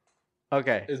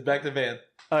 Okay. It's back to Van.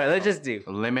 All right, let's just do.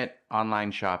 Limit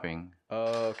online shopping.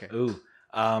 Oh, okay. Ooh.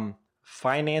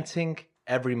 Financing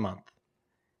every month.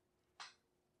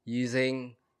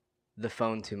 Using the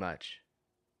phone too much.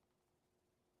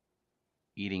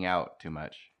 Eating out too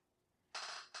much.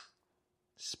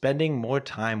 Spending more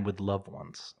time with loved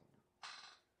ones.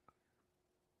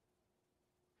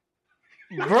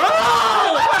 Bro!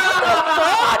 What the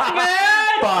fuck,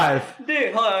 man? 5,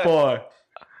 Dude, hold on. 4,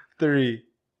 3,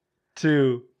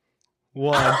 2,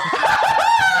 1.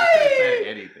 Say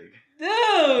anything.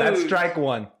 Dude! That's strike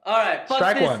 1. All right, fuck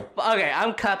Strike this. 1. Okay,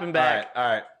 I'm clapping All back.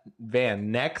 right.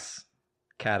 Van, next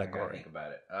I gotta category. think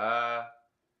about it.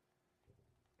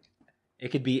 It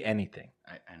could be anything.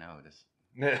 I know this.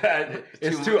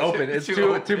 It's Too too much- open. It's too too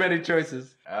open. too many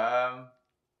choices.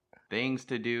 Things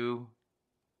to do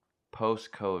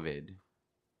post COVID.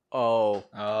 Oh.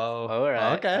 Oh, All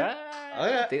right. Okay. All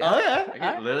right. Okay. Dude, Okay. It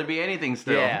could literally be anything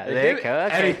still. Yeah, It there could- you go.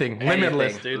 Okay. Anything.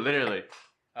 Limitless, dude. Literally.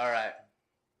 All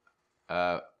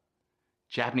right.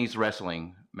 Japanese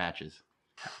wrestling matches.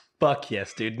 Fuck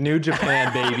yes, dude. New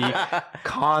Japan, baby.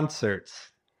 Concerts.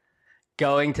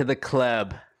 Going to the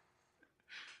club.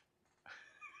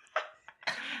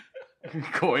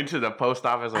 Going to the post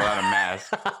office without a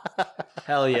mask.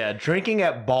 Hell yeah. Drinking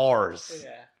at bars. Yeah.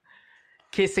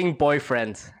 Kissing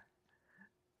boyfriends.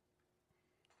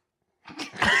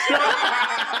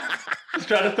 Just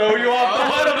trying to throw you off the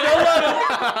level.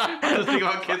 I was thinking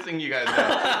about kissing you guys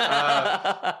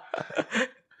now.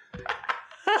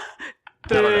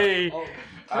 3.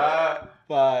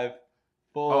 5,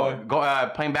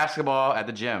 4. Playing basketball at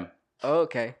the gym.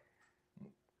 Okay.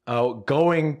 Oh,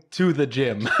 going to the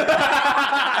gym.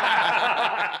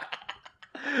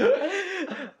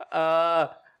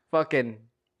 Fucking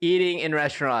eating in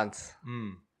restaurants.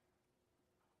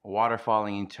 Water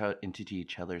falling into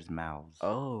each other's mouths.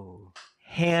 Oh.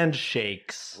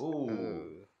 Handshakes.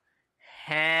 Ooh.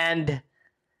 Hand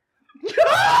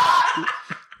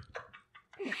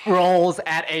rolls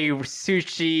at a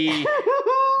sushi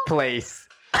place.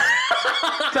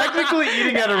 Technically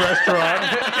eating at a restaurant.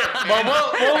 But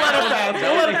we'll let it pass.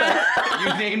 We'll let it pass.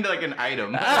 You named like an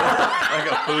item, like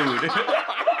a food.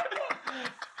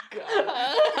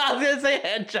 I was gonna say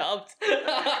hand jobs. You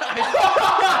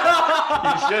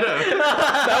should have.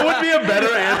 That would be a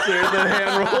better answer than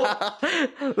hand roll.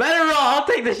 Let it roll. I'll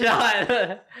take the shot.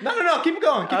 No. Keep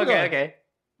going. Keep going. Okay.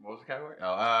 What was the category?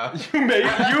 Oh, You made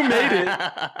it.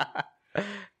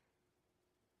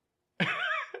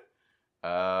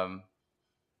 I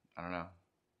don't know.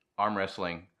 Arm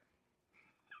wrestling.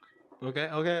 Okay.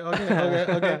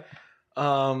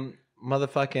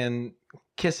 Motherfucking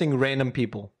kissing random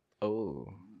people. Oh.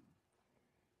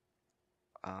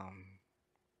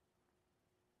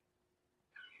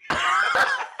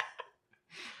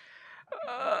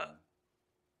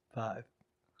 5,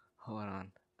 Hold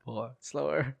on. 4,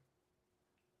 Slower.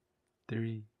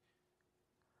 3,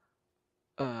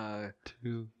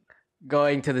 2.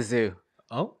 Going to the zoo.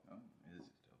 Oh.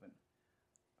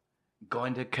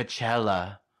 Going to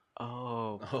Coachella.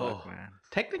 Oh, fuck, Oh. man.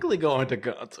 Technically going to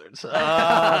concerts.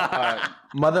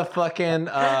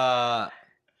 Motherfucking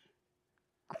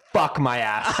fuck my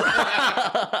ass.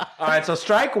 All right, so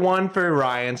strike 1 for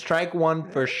Ryan, strike 1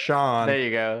 for Sean. There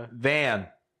you go. Van.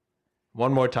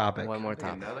 One more topic. One more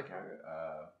time. Another category.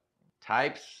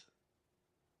 Types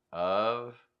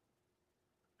of.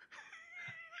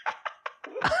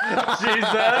 Jesus!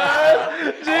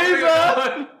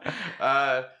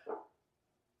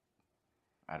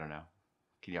 I don't know.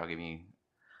 Can y'all give me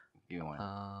one?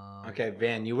 Okay,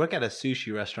 Van, you work at a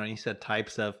sushi restaurant. You said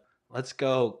types of. Let's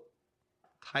go.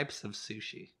 Types of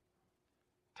sushi.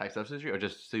 Types of sushi or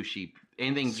just sushi?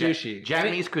 Anything Sushi.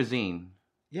 Japanese cuisine.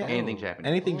 Yeah. Anything Japanese.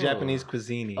 Anything Oh. Japanese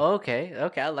cuisine. Okay,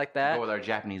 I like that. Go with our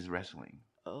Japanese wrestling.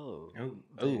 Oh.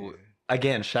 Ooh.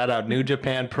 Again, shout out New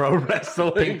Japan Pro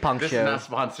Wrestling. Ping pong This show. is not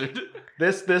sponsored.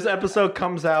 This episode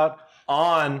comes out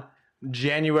on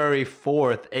January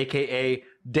 4th, aka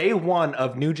day 1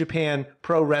 of New Japan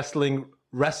Pro Wrestling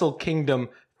Wrestle Kingdom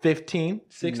 15,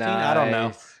 16, I don't know.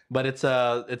 Nice. But it's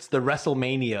the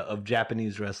WrestleMania of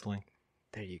Japanese wrestling.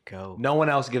 There you go. No one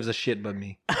else gives a shit but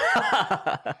me.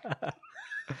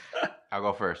 I'll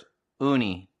go first.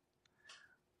 Uni.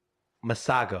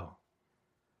 Masago.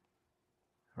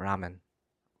 Ramen.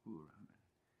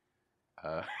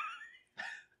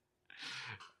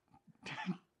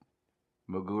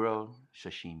 Moguro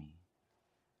sashimi.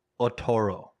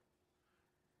 Otoro.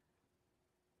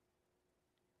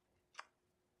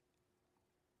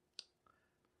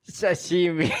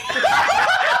 Sashimi.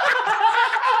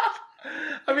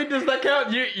 I mean, does that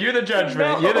count? You're the judge,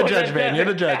 man. You're the judge, man. You're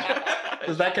the judge.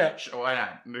 Does that count? Why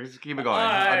not? Let's keep it going. All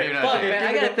I'll right, give you another fuck, chance.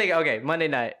 man. I gotta think. Okay, Monday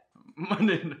night.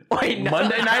 Monday night. Wait, no.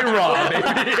 Monday Night Raw,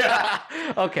 baby.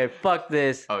 Okay, fuck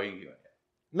this. Oh, you go.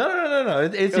 No.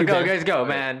 It's Go, you, go, man. guys, go,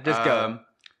 man. Just go.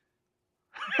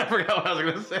 I forgot what I was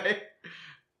gonna say.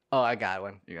 Oh, I got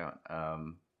one. You go.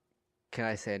 Can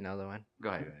I say another one? Go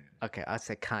ahead. Okay, I'll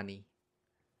say Kani.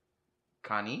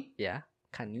 Kani. Yeah,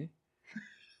 Kani.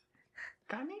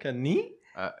 Kani. Kani?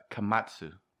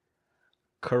 Kamatsu.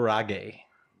 Karage.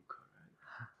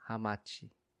 Hamachi.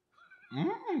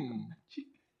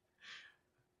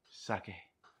 Sake.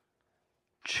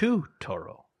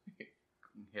 Chutoro.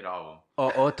 Hit all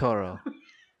Oh, Otoro.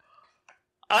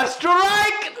 A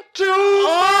strike to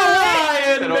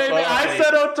Ryan, said baby. Otoro. I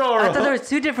said I thought there Otoro. was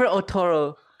 2 different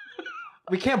Otoro.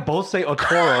 We can't both say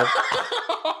Otoro. of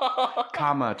them.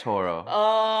 Kama Toro.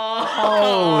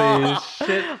 Holy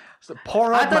shit. So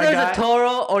pour I up, thought my there was guy. a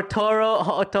Toro or Toro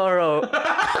Otoro.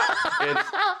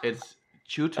 It's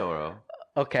Chutoro,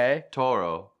 Okay.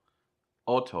 Toro,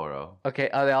 Otoro. Okay,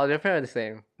 are they all different or the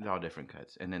same? They're all different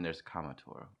cuts, and then there's Kama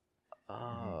Toro.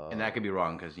 Oh. And that could be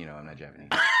wrong because I'm not Japanese.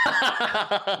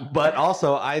 But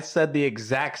also, I said the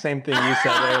exact same thing you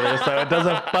said earlier, so it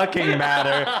doesn't fucking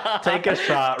matter. Take a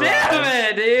shot, Ryan.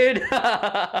 Damn it, dude!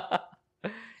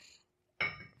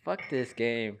 Fuck this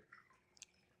game.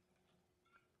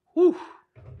 Whew.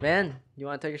 Man, you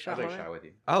want to take a I'll shot? take on a it? shot with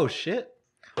you. Oh, shit.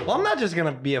 Well, I'm not just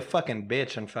going to be a fucking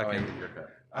bitch and fucking your cut.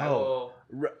 Oh.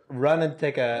 Run and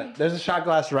take a... There's a shot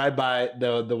glass right by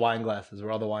the wine glasses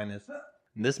where all the wine is.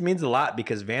 And this means a lot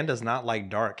because Van does not like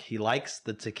dark. He likes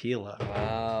the tequila.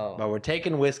 Wow. But we're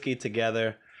taking whiskey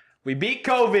together. We beat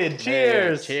COVID.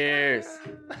 Cheers. Cheers.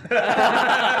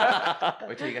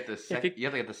 Wait till you get the second. You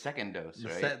have to get the second dose,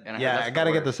 right? And heard Yeah, that's I got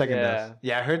to get the worst. second Yeah. dose.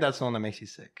 Yeah, I heard that's the one that makes you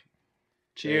sick.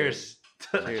 Cheers.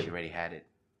 Unless you already had it.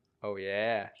 Oh,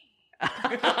 yeah.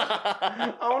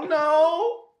 Oh,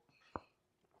 no.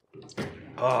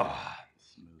 Oh.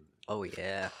 Oh,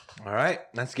 yeah. All right,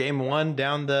 that's game 1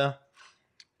 down the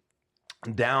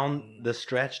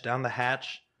stretch, down the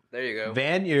hatch. There you go.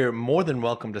 Van, you're more than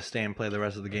welcome to stay and play the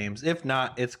rest of the games. If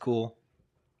not, it's cool.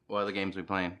 What other games we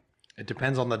playing? It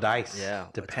depends on the dice. Yeah,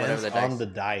 it's depends whatever the on dice. the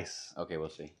dice. Okay, we'll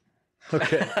see.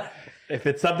 Okay. If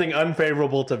it's something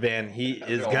unfavorable to Van, he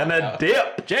is go gonna out.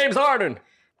 dip. James Harden.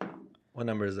 What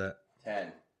number is that?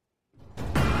 10.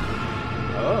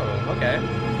 Oh, okay.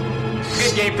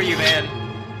 Good game for you, man.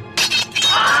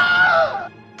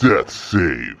 Death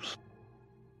saves.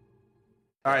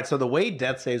 All right, so the way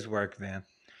death saves work, Van,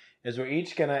 is we're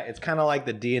each gonna. It's kind of like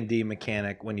the D&D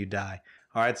mechanic when you die.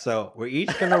 All right, so we're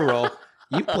each gonna roll.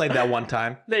 You've played that one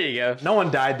time. There you go. No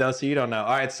one died though, so you don't know.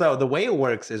 All right, so the way it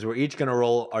works is we're each gonna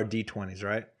roll our D20s,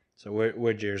 right? So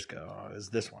where'd yours go? Oh, is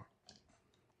this one?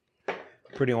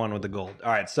 Pretty one with the gold.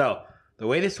 All right, so the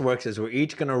way this works is we're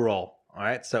each gonna roll. All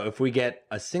right, so if we get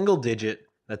a single digit,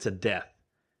 that's a death.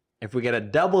 If we get a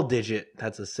double digit,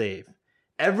 that's a save.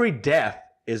 Every death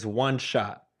is one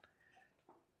shot.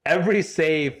 Every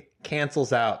save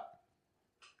cancels out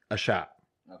a shot.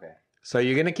 Okay. So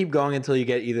you're going to keep going until you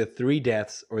get either 3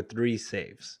 deaths or 3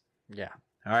 saves. Yeah.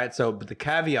 All right. So, but the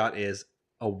caveat is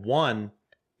a 1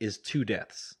 is 2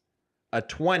 deaths. A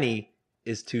 20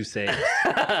 is 2 saves.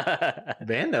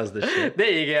 Van knows this shit.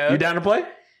 There you go. You down to play?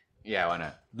 Yeah, why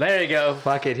not? There you go.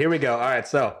 Fuck it. Here we go. All right.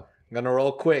 So I'm going to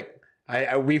roll quick.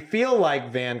 We feel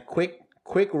like, Van, quick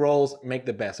rolls make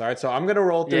the best. All right. So I'm going to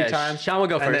roll 3 times. Sean will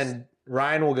go and first. then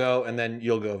Ryan will go, and then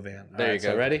you'll go, Van. All There you right, go.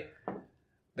 So ready?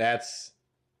 That's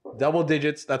double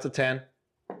digits. That's a 10.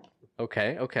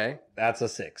 Okay. That's a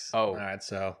 6. Oh. All right.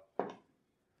 So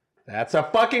that's a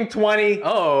fucking 20.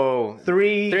 Oh.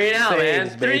 3 3 and out, saves,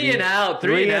 man. baby. 3 and out.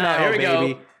 3 and out. Here we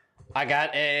baby. go. I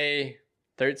got a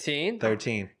 13.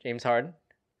 13. James Harden.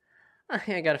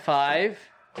 I got a 5.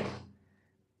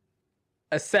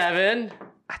 A 7.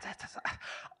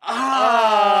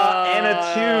 And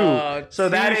a 2. So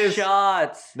that is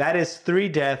shots. that is 3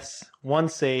 deaths, 1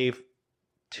 save,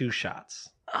 2 shots.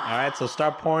 All right. So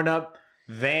start pouring up.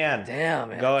 Van, Damn,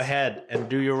 man. go ahead and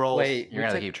do your rolls. Wait, You're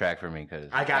gonna keep track for me because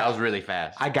I got that you. was really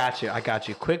fast. I got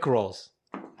you. Quick rolls.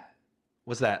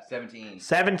 What's that? 17.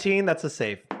 17. That's a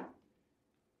save.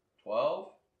 12.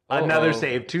 Another Uh-oh.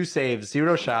 save. 2 saves.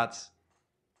 0 shots.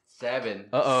 7.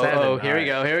 Uh-oh. 7. Oh, here we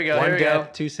go. Here we go. 1 Here we death.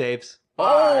 go. 2 saves.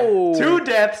 Oh. 2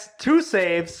 deaths. 2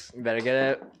 saves. Better get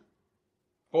it.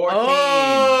 14.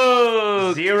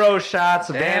 Oh. 0 shots.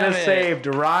 Van Damn is it. saved.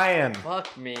 Ryan.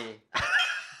 Fuck me.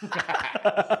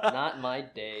 Not my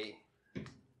day.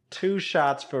 2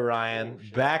 shots for Ryan.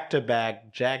 Back to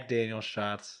back Jack Daniels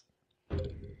shots.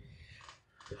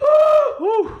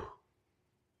 Woo.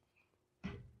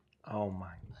 Oh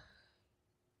my.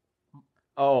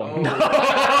 Oh no.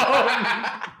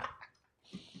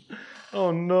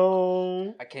 Oh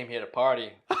no. I came here to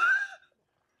party.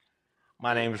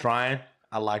 My name's Ryan.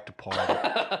 I like to party.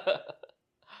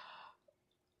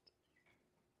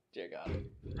 Dear God.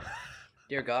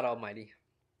 Dear God Almighty.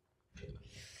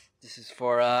 This is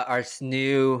for our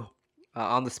new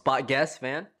on the spot guest,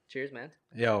 man. Cheers, man.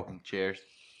 Yo, Cheers.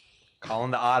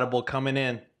 calling the audible coming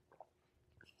in.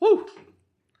 Woo.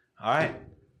 All right.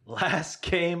 Last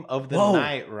game of the Whoa.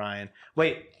 night, Ryan.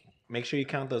 Wait, make sure you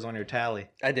count those on your tally.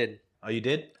 I did. Oh, you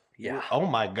did? Yeah. Oh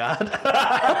my God.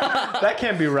 That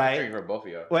can't be right. For both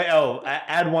of you. Wait,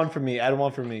 add 1 for me. Add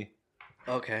 1 for me.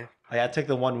 Okay. Oh, yeah, take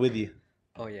the 1 with you.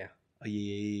 Oh yeah. Oh,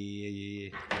 yeah.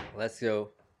 Let's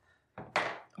go.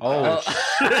 Oh,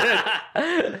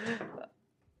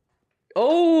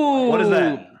 Oh. What is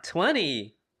that?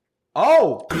 20.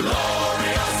 oh.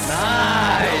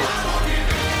 Nice.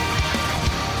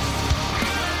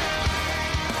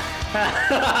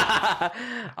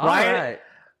 All Ryan-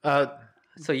 right.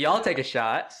 So y'all take a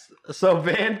shot. So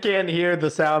Van can't hear the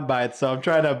sound bites, so I'm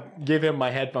trying to give him my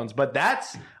headphones. But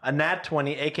that's a nat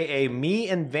 20, aka me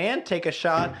and Van take a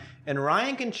shot, and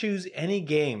Ryan can choose any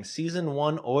game, season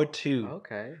 1 or 2.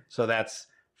 Okay. So that's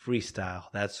freestyle,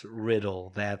 that's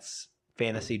riddle, that's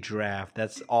fantasy draft,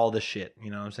 that's all the shit. You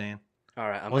know what I'm saying? All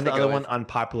right. What's the other one?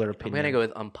 Unpopular I'm opinion. gonna go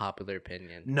with unpopular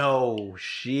opinion. No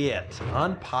shit.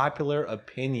 Unpopular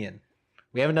opinion.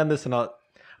 We haven't done this in a.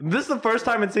 This is the first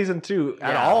time in season 2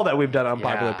 at Yeah. all that we've done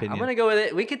unpopular Yeah, opinion. I'm gonna go with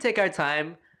it. We can take our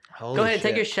time. Holy Go ahead and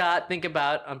take shit. your shot. Think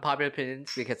about unpopular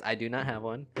opinions because I do not have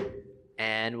one,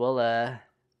 and we'll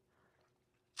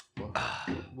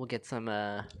get some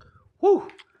Woo.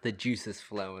 the juices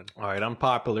flowing. All right,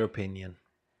 unpopular opinion.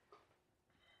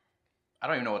 I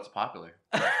don't even know what's popular.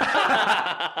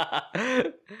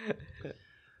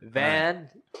 Van.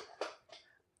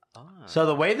 So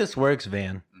the way this works,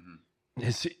 Van,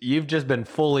 is you've just been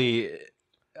fully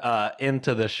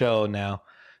into the show now.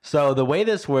 So the way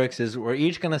this works is we're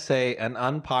each going to say an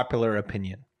unpopular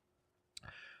opinion.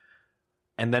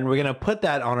 And then we're going to put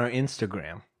that on our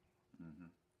Instagram.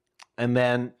 And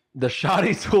then the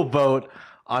shotties will vote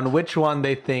on which one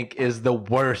they think is the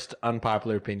worst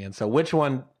unpopular opinion. So which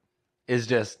one is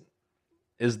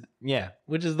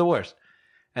which is the worst.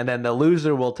 And then the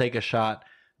loser will take a shot.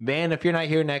 Van, if you're not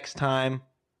here next time,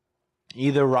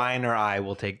 either Ryan or I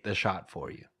will take the shot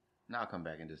for you. Now I'll come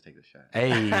back and just take the shot.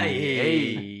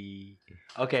 Hey.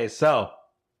 Okay, so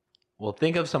we'll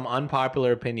think of some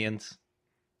unpopular opinions,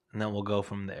 and then we'll go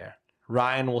from there.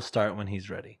 Ryan will start when he's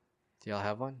ready. Do y'all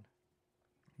have one?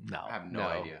 No. I have no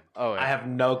idea. Oh, I have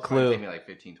no It's gonna clue. take me like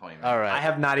 15, 20 minutes. all right. I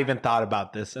have not even thought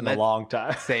about this in a long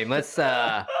time. Same. Let's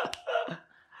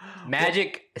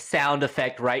magic sound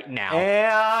effect right now.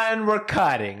 And we're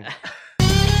cutting.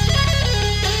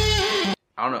 I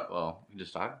don't know. Well, you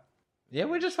just talk. Yeah,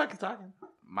 we're just fucking talking.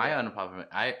 My unpopular.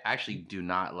 I actually do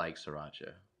not like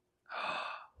sriracha.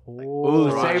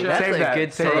 Ooh, save that's save a that,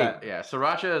 good save take. that. Yeah,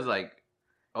 sriracha is like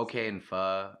okay in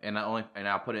pho, and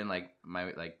I'll put in like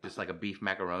my just like a beef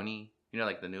macaroni. You know,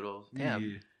 like the noodles. Yeah.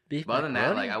 Beef But other than that,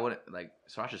 macaroni? like I wouldn't like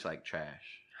sriracha's like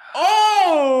trash.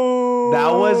 Oh!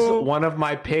 That was one of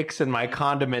my picks in my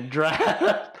condiment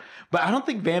draft. But I don't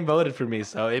think Van voted for me,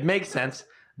 so it makes sense.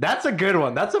 That's a good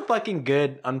one. That's a fucking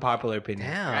good unpopular opinion.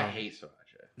 Damn. I hate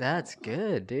sriracha. That's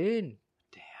good, dude.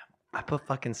 I put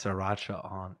fucking sriracha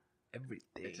on everything.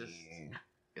 It's just,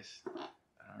 it's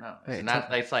I don't know. Wait, It's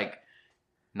not. It's like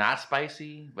not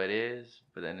spicy, but is.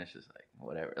 But then it's just like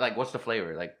whatever. Like, what's the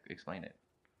flavor? Like, explain it.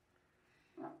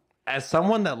 As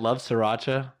someone that loves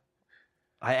sriracha,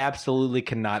 I absolutely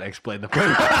cannot explain the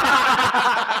flavor.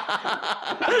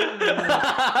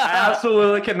 I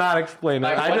absolutely cannot explain it.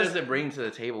 Like, I what just does it bring to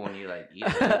the table when you like eat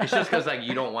it? It's just because like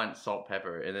you don't want salt,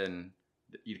 pepper, and then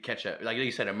you ketchup. Like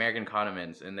you said, American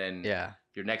condiments, and then Yeah.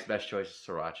 your next best choice is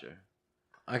sriracha.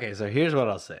 Okay, so here's what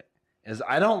I'll say: is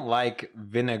I don't like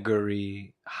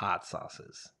vinegary hot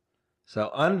sauces. So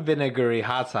unvinegary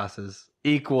hot sauces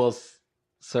equals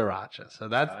sriracha. So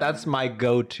that's my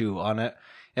go-to on it.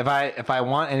 If I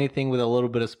want anything with a little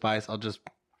bit of spice, I'll just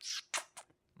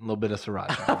a little bit of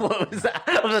sriracha. What was that?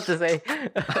 I was about to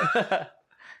say.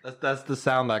 That's the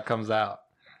sound that comes out.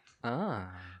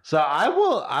 Ah. So I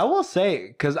will say,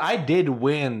 because I did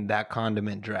win that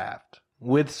condiment draft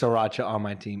with sriracha on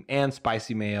my team and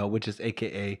spicy mayo, which is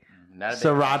AKA Not a big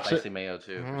Sriracha- spicy mayo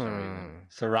too for some reason.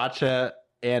 sriracha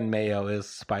and mayo is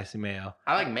spicy mayo.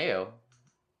 I like mayo,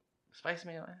 spicy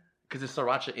mayo, because there's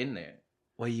sriracha in there.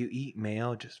 Well, you eat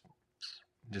mayo just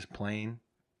plain.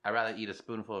 I'd rather eat a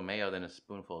spoonful of mayo than a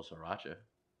spoonful of sriracha.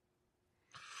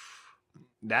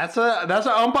 That's an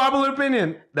unpopular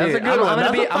opinion. That's Dude, a good one.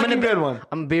 That's a I'm fucking gonna be good one.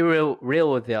 I'm gonna be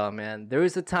real with y'all, man. There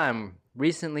was a time,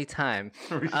 recently,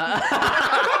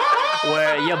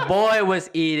 where your boy was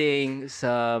eating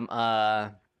some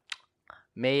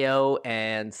mayo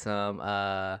and some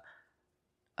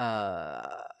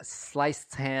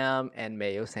sliced ham and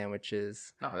mayo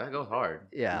sandwiches. No, that goes hard.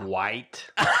 Yeah. White.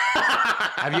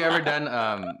 Have you ever done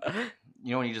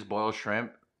you know when you just boil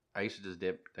shrimp? I used to just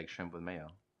dip like shrimp with mayo.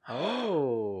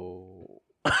 Oh.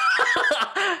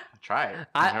 Try it.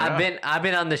 I've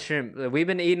been on the shrimp. We've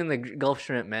been eating the Gulf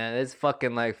shrimp, man. It's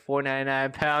fucking like $4.99 a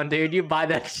pound, dude. You buy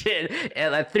that shit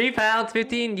at like 3 pounds,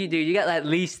 15. You got at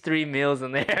least 3 meals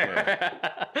in there.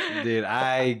 Dude,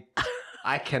 I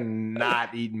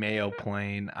cannot eat mayo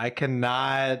plain. I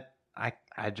cannot.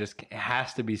 I just it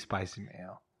has to be spicy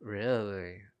mayo.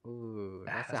 Really? Ooh,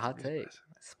 that's has a to hot be take.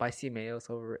 Spicy mayo's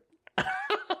over it.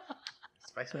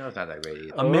 Spicy mayo's not that great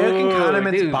either. American Ooh,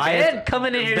 condiments dude, biased. Ben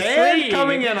coming in here Ben sweet.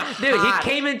 coming in Dude, hot. he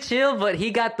came in chill, but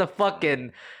he got the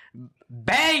fucking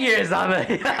bangers on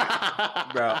the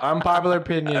Bro, unpopular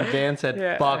opinion. Van said,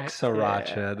 Yeah. "Fuck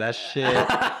sriracha." That shit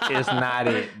is not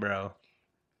it, bro.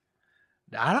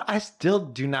 I still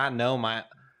do not know my.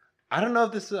 I don't know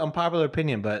if this is an unpopular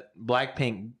opinion, but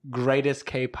Blackpink, greatest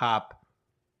K-pop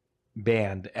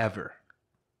band ever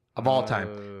of all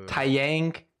time.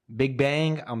 Taeyang, Big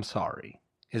Bang. I'm sorry,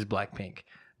 is Blackpink.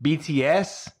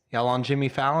 BTS, y'all on Jimmy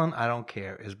Fallon? I don't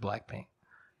care. Is Blackpink.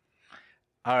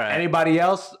 All right. Anybody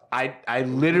else? I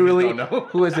literally Don't know.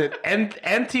 who is it?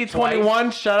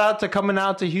 NT21. Shout out to coming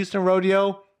out to Houston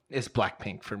Rodeo. It's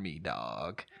Blackpink for me,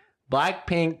 dog.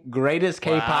 Blackpink, greatest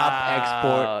K-pop Wow,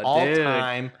 export all dude.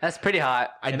 time. That's pretty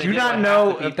hot. I And do they did not like know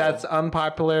half the if that's people.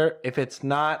 unpopular. If it's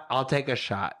not, I'll take a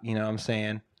shot. You know what I'm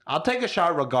saying? I'll take a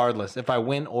shot regardless if I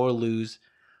win or lose.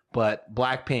 But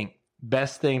Blackpink,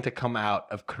 best thing to come out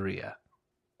of Korea.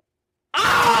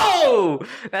 Oh,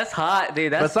 that's hot,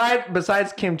 dude. That's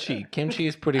Besides kimchi. Kimchi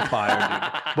is pretty fire,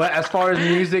 dude. But as far as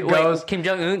music Wait, goes, Kim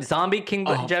Jong Un, zombie Kim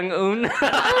Jong Un,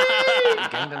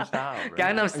 Gangnam Style, bro.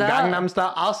 Gangnam Style. Gangnam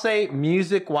Style, I'll say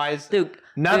music-wise, Dude,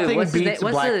 nothing what's beats his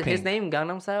name? What's Blackpink. his name?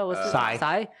 Gangnam Style. What's his Psy.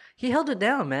 Psy? He held it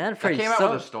down, man. For That came out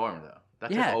so- with a storm though.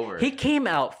 That's yeah, over. he came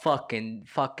out fucking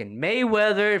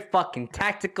Mayweather, fucking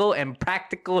tactical and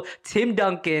practical. Tim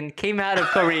Duncan came out of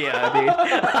Korea, dude.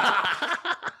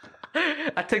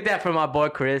 I took that from my boy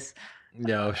Chris.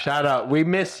 Yo, shout out. We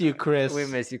miss you, Chris. We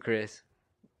miss you, Chris.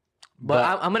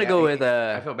 But I'm gonna go with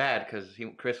I feel bad because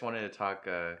Chris wanted to talk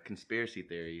conspiracy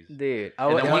theories. dude.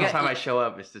 And then one time I show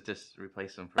up is to just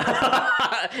replace them.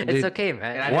 It's okay,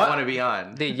 man. And I didn't want to be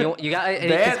on. Dude, you got any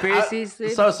conspiracies?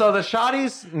 Dude? So the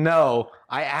shotties, no.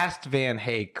 I asked Van,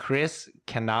 hey, Chris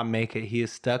cannot make it. He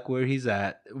is stuck where he's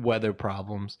at. Weather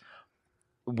problems.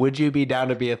 Would you be down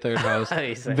to be a third host?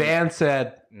 Van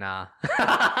said, nah.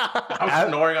 I'm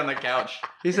snoring on the couch.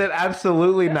 He said,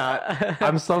 absolutely not.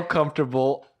 I'm so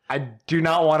comfortable. I do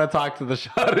not want to talk to the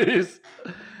shotties.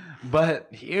 But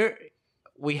here,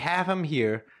 we have him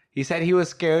here. He said he was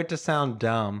scared to sound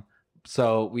dumb.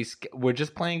 So we're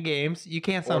just playing games. You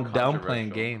can't sound dumb playing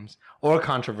games. Or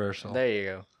controversial. There you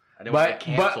go. I didn't want to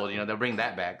get canceled. They'll bring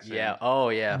that back soon. Yeah. Oh,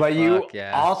 yeah. But you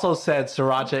also said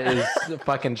Sriracha is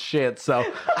fucking shit. So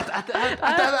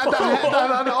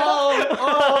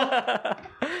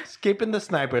skipping the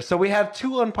sniper. So we have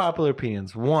two unpopular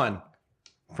opinions. One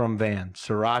from Van,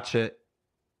 Sriracha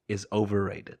is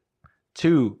overrated.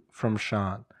 Two from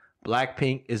Sean,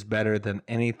 Blackpink is better than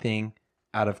anything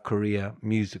out of Korea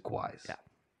music-wise. Yeah.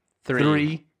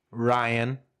 Three,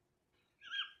 Ryan.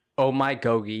 Oh My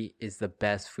Gogi is the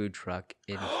best food truck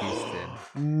in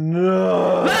Houston.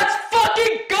 No. Let's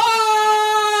fucking go!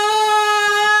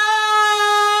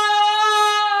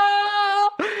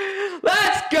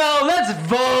 Let's go. Let's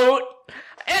vote.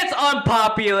 It's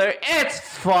unpopular. It's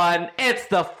fun. It's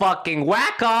the fucking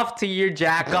whack off to your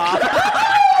jack off.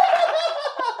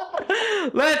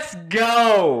 Let's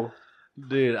go.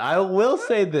 Dude, I will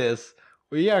say this.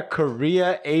 We are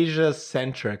Korea Asia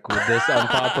centric with this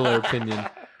unpopular opinion.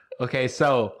 Okay,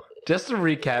 so just to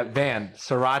recap, Van,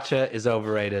 Sriracha is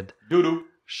overrated. Doo-doo.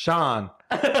 Sean,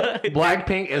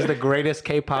 Blackpink is the greatest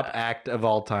K-pop act of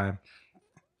all time.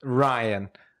 Ryan,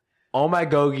 Oh My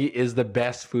Gogi is the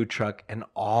best food truck in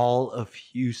all of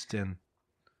Houston.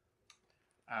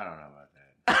 I don't know about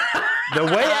that. The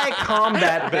way I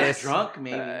combat this, drunk,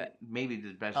 maybe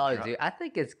the best. Oh, drunk. dude, I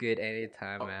think it's good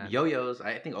anytime, man. Yo-yos,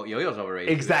 I think yo-yos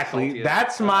overrated. exactly.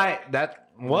 That's my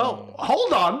Well,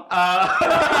 hold on.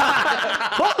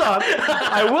 Hold on.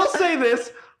 I will say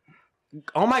this.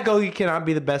 Oh My Gogi cannot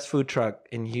be the best food truck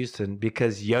in Houston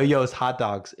because Yo-Yo's hot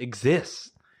dogs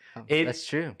exist. That's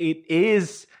true. It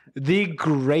is the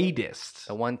greatest.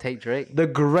 The one take Drake. The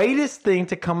greatest thing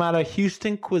to come out of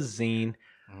Houston cuisine.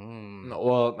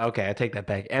 Well, okay, I take that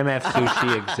back. MF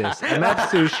Sushi exists. MF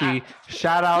Sushi.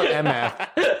 Shout out MF.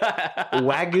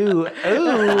 Wagyu.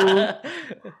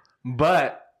 Ooh.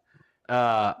 But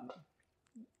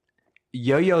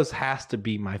Yo-Yo's has to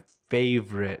be my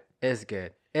favorite. It's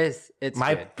good. It's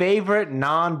my good. favorite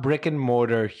non-brick and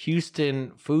mortar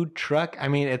Houston food truck. I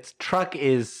mean, its truck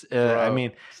is. I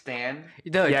mean, stand.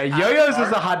 Dude, yeah, Yo-Yo's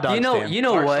is a hot dog stand. You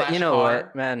know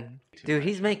what, man. Dude,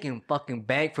 he's making fucking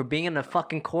bank for being in the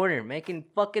fucking corner, making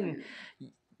fucking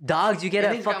dogs. You get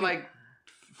And at he's fucking. got like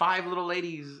 5 little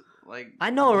ladies. Like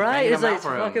I know, right? banging It's them like out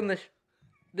for him. fucking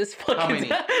this fucking. How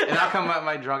many? And I'll come out,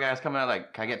 my drunk ass coming out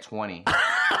like, can I get 20? So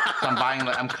I'm buying,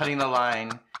 I'm cutting the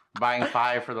line, buying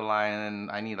 5 for the line, and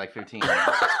then I need like 15.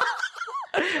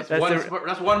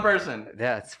 That's one person.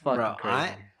 Yeah, it's fucking Bro,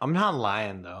 crazy. I'm not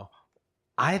lying though.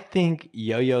 I think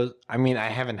Yo-Yo's. I mean, I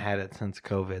haven't had it since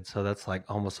COVID, so that's like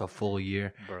almost a full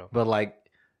year. Bro. But like,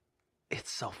 it's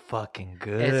so fucking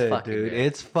good, It's fucking dude. good.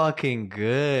 It's fucking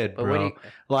good, But bro. when you-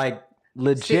 Like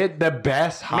legit, the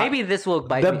best. Maybe this will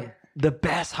bite me. the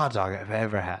best hot dog I've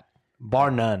ever had, bar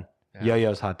none.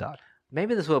 Yo-Yo's hot dog.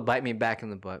 Maybe this will bite me back in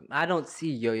the butt. I don't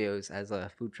see Yo-Yos as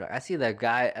a food truck. I see that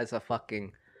guy as a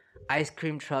fucking ice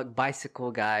cream truck,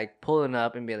 bicycle guy pulling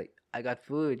up and be like, "I got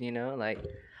food," you know, like.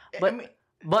 But I mean,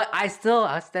 but I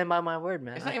stand by my word,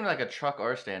 man. it's not even like a truck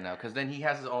or a stand now, because then he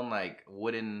has his own like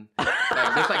wooden, like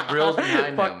there's like grills behind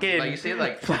him. Fucking Like you see,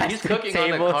 like he's plastic cooking on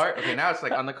tables. the cart. Okay, now it's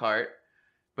like on the cart,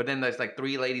 but then there's like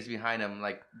 3 ladies behind him,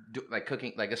 like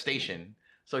cooking like a station.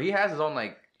 So he has his own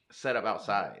like setup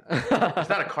outside. It's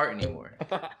not a cart anymore.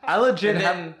 I legit And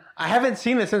then- I haven't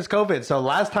seen it since COVID. So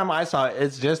last time I saw it,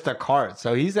 it's just a cart.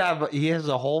 So he has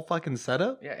a whole fucking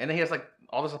setup. Yeah, and then he has like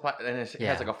all the supply, and it Yeah.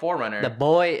 has like a Forerunner. The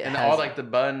boy and has, all like the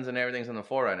buns and everything's in the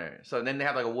Forerunner. So then they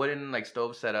have like a wooden like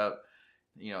stove set up.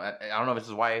 You know, I don't know if it's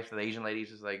his wife, the Asian lady's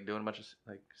just like doing a bunch of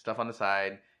like stuff on the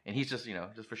side, and he's just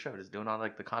just for show, just doing all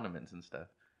like the condiments and stuff.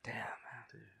 damn, man.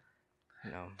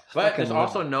 No. But there's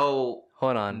also no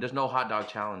Hold on. there's no hot dog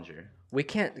challenger. We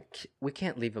can't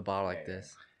leave a bottle like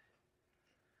this.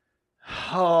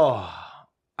 Oh,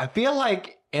 I feel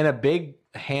like in a big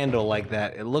handle like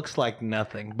that, it looks like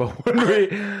nothing. But when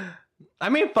I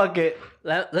mean, fuck it.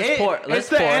 Let's pour. It's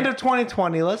the end of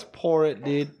 2020. Let's pour it,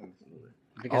 dude.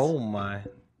 Because, Oh my.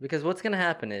 Because what's gonna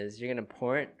happen is you're gonna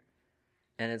pour it,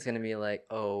 and it's gonna be like,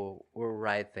 oh, we're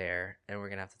right there, and we're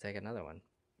gonna have to take another one.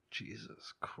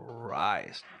 Jesus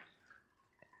Christ.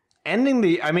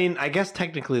 I guess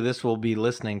technically this will be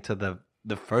listening to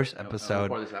the first episode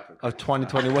pour this out for of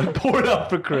 2021. Pour it up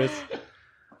for Chris.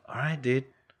 All right, dude.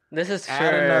 This is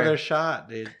Add another shot,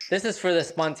 dude. This is for the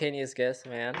spontaneous guess,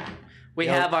 man. We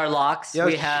Yo- have our locks. yo,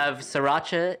 We have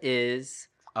Sriracha is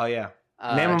Oh, yeah.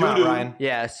 Name them out, doo-doo. Ryan.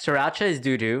 yeah, Sriracha is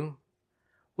doo-doo.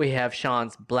 We have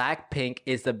Sean's Blackpink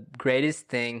is the greatest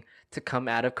thing to come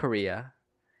out of Korea.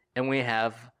 And we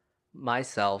have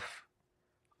myself,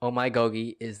 Oh My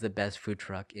Gogi is the best food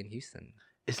truck in Houston.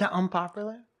 Is that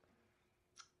unpopular?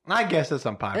 I guess it's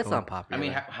unpopular. It's unpopular. I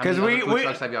mean, how 'Cause many we- other food we-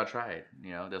 trucks have y'all tried?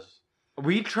 You know, this.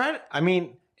 We tried.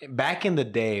 Back in the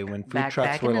day when food Back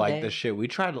trucks in were the like day. the shit, we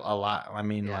tried a lot.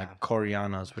 Yeah. Like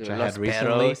Coreanos, which I Los had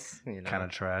recently, Perros, you know. kind of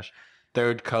trash.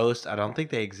 Third Coast, I don't think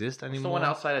they exist What's anymore. the one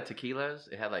outside of Tequila's?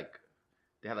 They had like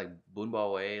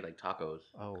Boonball Way, like tacos.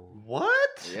 Oh.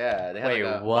 What? Yeah, they had Wait,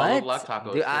 like a what? Luck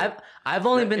tacos. Dude, too. I've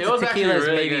only been It to was actually Tequila's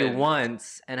really maybe good.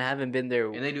 once, and I haven't been there.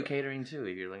 And they do catering too.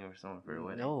 If you're looking for someone for a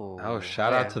wedding. No. Oh,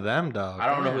 shout out to them, dog. I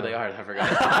don't know who they are. I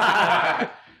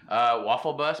forgot.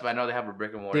 Waffle Bus, but I know they have a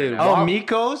brick and mortar. Dude, now. Oh,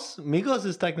 Miko's. Miko's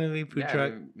is technically a food yeah,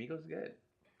 truck. dude, Miko's good.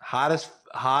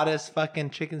 Hottest fucking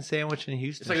chicken sandwich in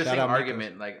Houston. It's like the Shout same out Miko's.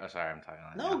 argument. Like, oh, sorry, I'm talking.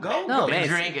 No, go. No, go. man, Been it's-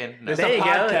 drinking. No. It's There a you go.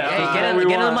 podcast. Hey, That's get what in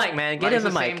we the want. mic, man. Get Like, in it's the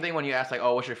the mic. same thing when you ask like,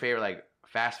 oh, what's your favorite like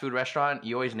fast food restaurant?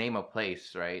 You always name a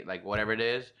place, right? Like whatever it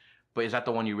is. But is that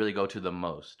the one you really go to the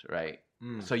most, right?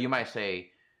 Mm. So you might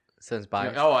say, Since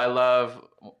bias. oh, I love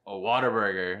a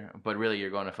Whataburger, but really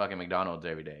you're going to fucking McDonald's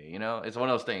every day. You know, it's one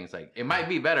of those things. Like it might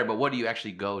be better, but what do you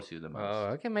actually go to the most? Oh,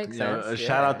 okay, makes Yeah, sense.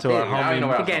 shout out to our Dude, I don't know homie,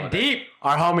 where I'm Getting going with deep,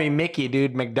 our homie Mickey,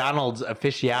 dude. McDonald's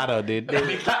aficionado, dude.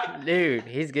 dude.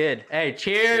 He's good. Hey,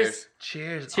 cheers.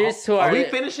 Cheers. Cheers to Are our- we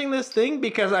finishing this thing?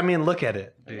 Because look at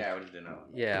it, that. Yeah, I just didn't know.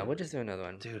 Yeah, we'll just do another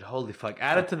one. dude. Holy fuck!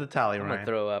 Add it to the tally, I'm Ryan. gonna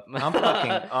throw up. I'm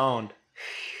fucking owned.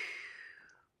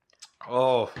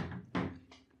 Oh.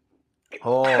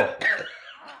 Oh, that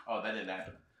didn't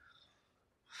happen.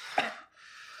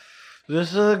 This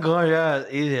isn't going as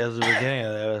easy as the beginning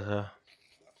of the episode.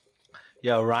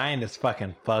 Yo, Ryan is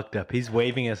fucking fucked up. He's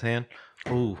waving his hand.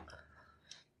 Ooh.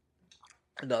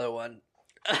 Another one.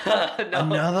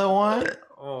 Another one?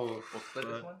 Oh. We'll split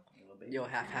this one. Yo,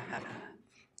 half.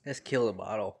 Let's kill the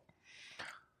bottle.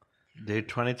 Dude,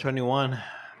 2021.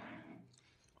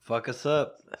 Fuck us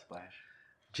up. Splash.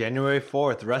 January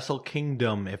 4th, Wrestle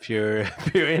Kingdom. If you're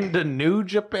into New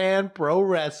Japan Pro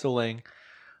Wrestling,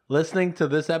 listening to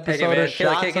this episode man. of Kill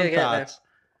it, Shots kill it, and kill it, man. Thoughts.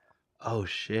 Oh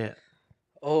shit.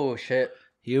 Oh shit.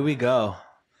 Here we go.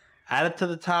 Add it to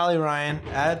the tally, Ryan.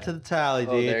 Add it to the tally,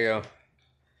 dude. Oh, there you go.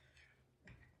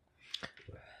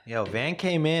 Yo, Van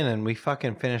came in and we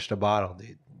fucking finished a bottle,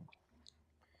 dude.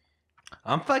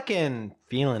 I'm fucking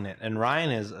feeling it. And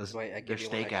Ryan is Wait, I give There's you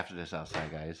steak one. after this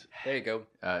outside, guys. There you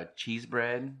go. Cheese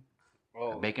bread,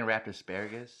 Oh, bacon wrapped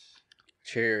asparagus,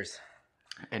 cheers.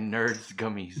 and Nerds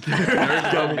gummies.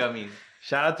 Nerds gummies.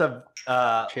 shout out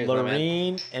to Cheers, my man.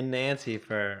 Lorene and Nancy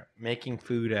for making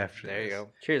food after There you this. go.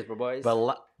 Cheers, bro, boys.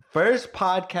 But first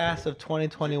podcast of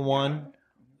 2021.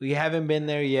 We haven't been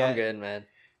there yet. I'm good, man.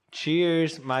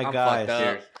 Cheers, my I'm guys. fucked up.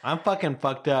 Cheers. I'm fucking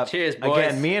fucked up. Cheers, boys.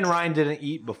 Again, me and Ryan didn't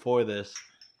eat before this.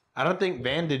 I don't think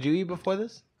Van, did you eat before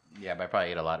this? Yeah, but I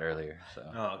probably ate a lot earlier. So.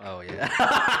 Oh yeah.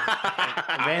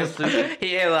 Van's,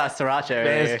 He ate a lot of sriracha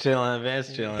earlier. Van's chilling. Van's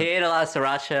He chilling. ate a lot of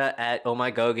sriracha at Oh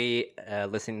My Gogi,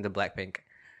 listening to Blackpink.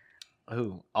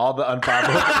 Ooh, all the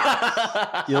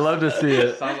unpopular. You love to see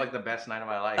it. Sounds like the best night of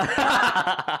my life.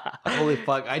 Holy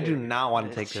fuck! I do not want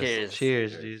to take this. Cheers.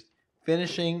 Cheers, dude.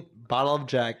 Finishing bottle of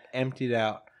Jack, emptied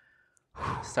out.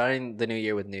 Starting the new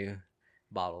year with new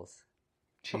bottles.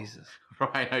 Jesus,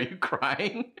 Ryan, are you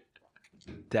crying?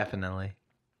 definitely.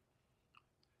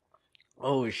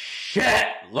 Oh shit!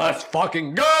 Let's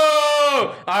fucking go!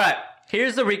 All right,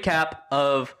 here's the recap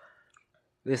of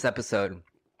this episode.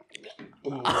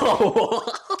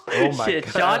 Oh my shit!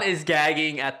 God. Sean is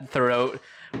gagging at the throat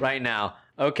right now.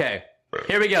 Okay,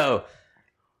 here we go.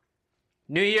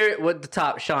 New Year. What the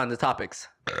top? Sean, the topics.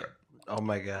 Oh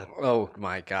my god. Oh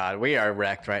my god, we are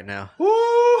wrecked right now.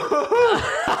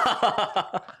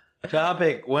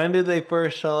 Topic: when did they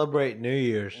first celebrate New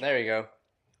Year's? There you go.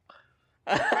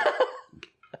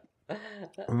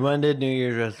 When did New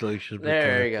Year's resolutions become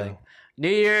There a you go. thing? New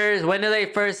Year's. When do they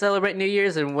first celebrate New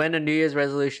Year's, and when do New Year's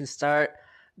resolutions start?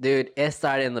 Dude, it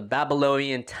started in the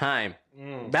Babylonian time.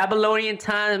 Babylonian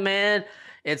time, man.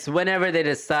 It's whenever they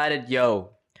decided, yo,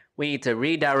 we need to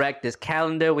redirect this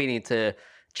calendar. We need to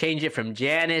change it from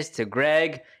Janice to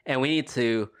Greg, and we need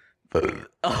to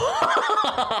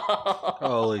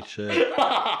Holy shit.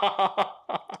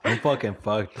 I'm fucking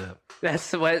fucked up.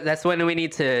 That's when we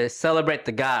need to celebrate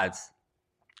the gods.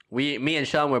 Me and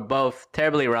Sean were both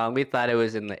terribly wrong. We thought it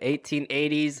was in the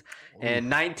 1880s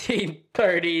and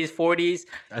 1930s, 40s.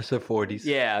 I said 40s.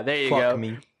 Yeah, there you Fuck go.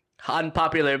 me.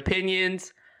 Unpopular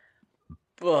opinions.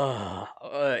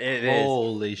 It is.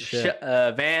 Holy shit.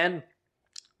 Van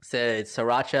said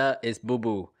sriracha is boo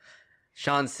boo.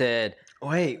 Sean said,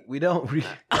 Wait, we don't. We're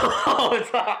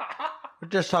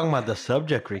just talking about the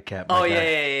subject recap. my "Oh guy.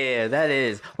 yeah, that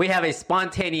is." We have a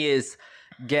spontaneous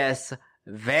guest,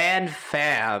 Van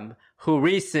Fam, who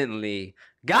recently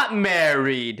got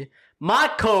married. My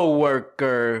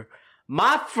coworker,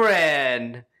 my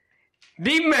friend,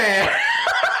 the man.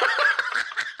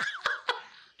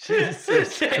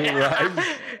 Jesus Christ.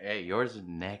 Hey, yours is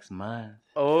next month.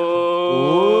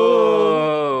 Oh.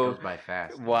 Goes by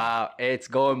fast. Wow, it's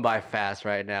going by fast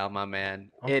right now, my man.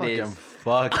 I'm It fucking is.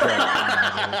 fucked up.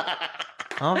 man.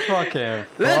 I'm fucking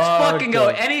Let's fucking go.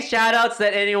 up. Any shout outs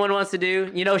that anyone wants to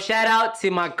do? You know, shout out to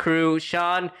my crew,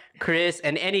 Sean, Chris,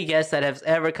 and any guests that have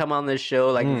ever come on this show,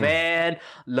 like Van,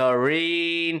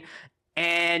 Lorene,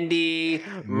 Andy,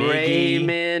 Miggy,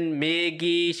 Raymond,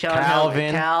 Miggy, Sean,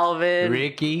 Calvin,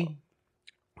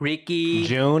 Ricky,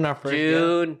 June, our first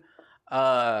June,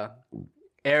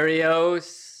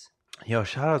 Arios. Yo,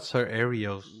 shout out to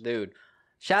Arios. Dude,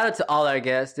 shout out to all our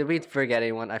guests. Did we forget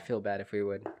anyone? I feel bad if we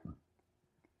would.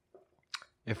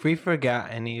 If we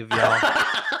forgot any of y'all,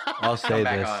 I'll say Come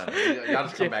back this. on. Y'all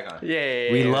just come back on.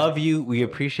 Yeah. We love you. We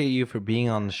appreciate you for being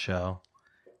on the show.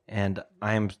 And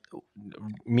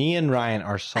me and Ryan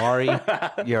are sorry.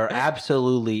 You're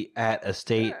absolutely at a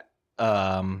state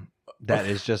that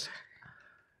is just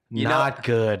not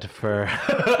good for.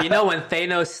 You know when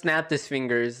Thanos snapped his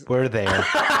fingers? We're there.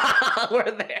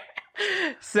 We're there.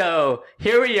 So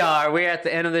here we are. We're at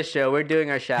the end of the show. We're doing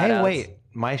our shout outs. Hey, wait.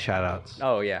 My shout outs.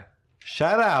 Oh, yeah.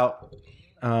 Shout out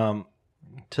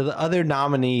to the other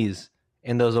nominees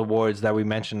in those awards that we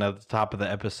mentioned at the top of the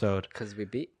episode. Because we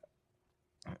beat.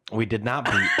 We did not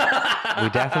beat. We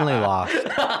definitely lost.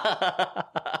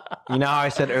 You know how I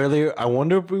said earlier, I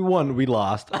wonder if we won. We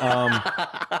lost.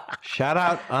 Shout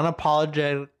out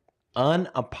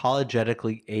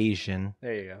unapologetically Asian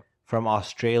There you go. from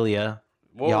Australia.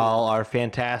 Whoa. Y'all are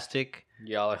fantastic.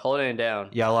 Y'all are holding it down.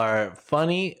 Y'all are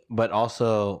funny, but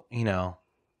also, you know,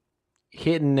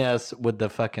 hitting us with the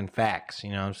fucking facts.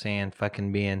 You know what I'm saying?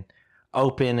 Fucking being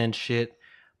open and shit.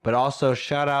 But also,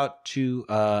 shout out to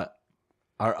our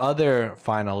other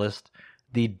finalist,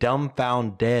 the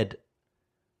Dumbfound Dead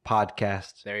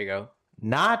podcast. There you go.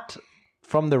 Not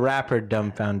from the rapper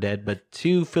Dumbfound Dead, but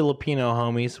two Filipino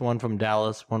homies, one from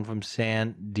Dallas, one from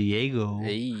San Diego.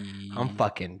 Hey. I'm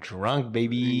fucking drunk,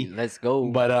 baby. Let's go.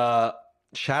 But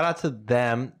shout out to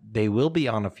them. They will be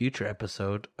on a future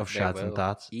episode of They Shots and will.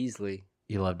 Thoughts. Easily.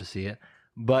 You love to see it.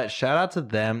 But shout out to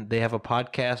them. They have a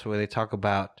podcast where they talk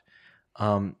about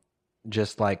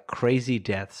just like crazy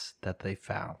deaths that they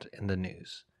found in the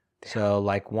news. So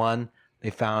like one, they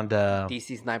found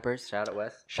DC Snipers. Shout out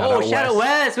West. Shout out Shout out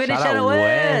West. We did Shout out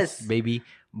West. baby.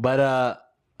 But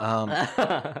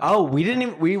oh, we didn't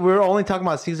even, we were only talking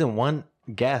about season 1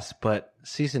 guests, but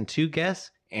season 2 guests,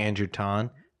 Andrew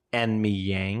Tan, Enmi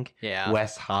Yang, Yeah.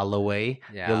 Wes Holloway.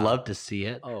 Yeah. You'll love to see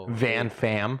it. Oh, Van dude.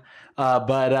 Fam.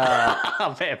 But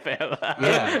Fam.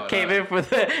 Yeah. Came in for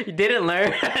the. You didn't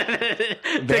learn.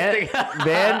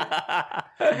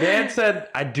 Van said,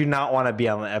 I do not want to be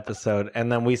on the episode.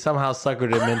 And then we somehow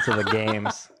suckered him into the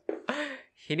games.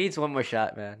 He needs one more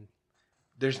shot, man.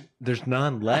 There's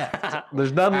none left.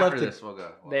 There's none left. After this, we'll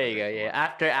go. There you go. Yeah.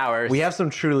 After hours. We have some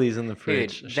Trulies in the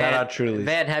fridge. Dude, Shout out Trulies.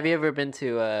 Van, have you ever been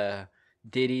to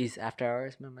Diddy's After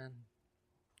Hours, my man?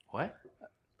 What?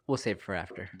 We'll save it for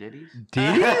after. Diddy's?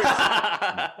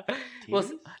 Well,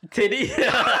 Titty.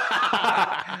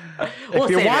 If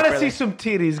you want to see some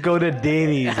titties, go to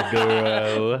Diddy's,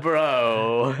 bro.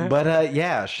 Bro. But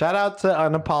yeah, shout out to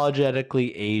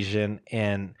Unapologetically Asian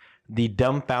and the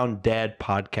Dumbfound Dead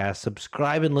podcast.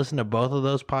 Subscribe and listen to both of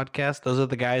those podcasts. Those are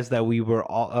the guys that we were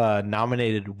all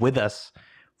nominated with us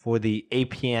for the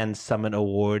APN Summit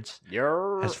Awards.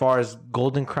 As far as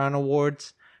Golden Crown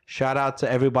Awards, shout out to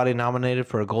everybody nominated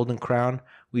for a Golden Crown.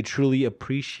 We truly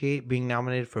appreciate being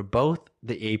nominated for both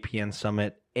the APN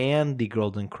Summit and the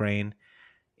Golden Crane.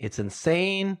 It's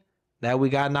insane that we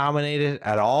got nominated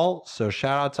at all. So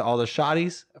shout out to all the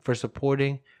shotties for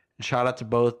supporting. And shout out to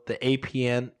both the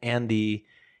APN and the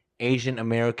Asian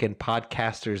American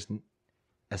Podcasters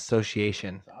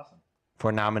Association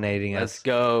for nominating us. Let's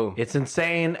go. It's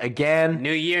insane. Again,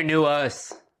 New year, new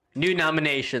us. New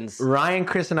nominations. Ryan,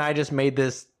 Chris, and I just made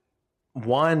this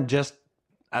one, just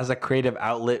as a creative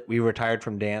outlet, we retired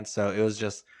from dance, so it was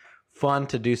just fun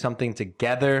to do something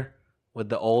together with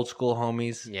the old school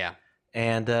homies. Yeah.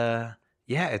 And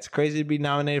yeah, it's crazy to be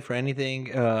nominated for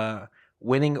anything.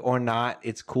 Winning or not,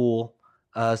 it's cool.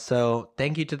 So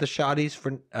thank you to the Shotties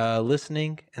for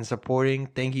listening and supporting.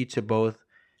 Thank you to both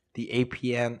the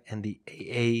APN and the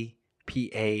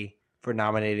AAPA for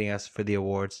nominating us for the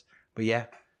awards. But yeah.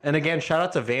 And again, shout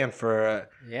out to Van for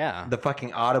the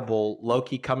fucking Audible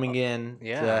Loki coming in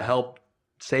to help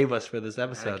save us for this I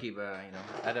episode. keep, I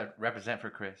had to represent for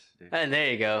Chris, dude. And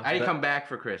there you go. I didn't come back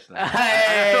for Chris. Now.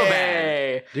 Hey! I feel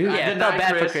bad. Dude, I Yeah, did felt not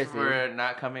bad for Chris Chris, for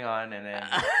not coming on, and then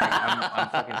I'm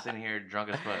fucking sitting here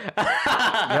drunk as fuck.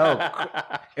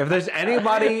 Yo, if there's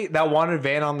anybody that wanted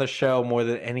Van on the show more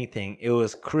than anything, it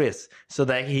was Chris, so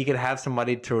that he could have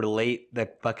somebody to relate the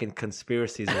fucking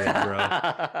conspiracies with,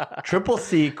 bro. Triple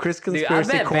C, Chris Dude, I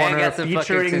Conspiracy bet Van Corner got some fucking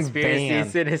featuring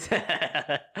conspiracies Van. in his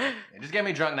head. Just get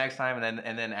me drunk next time,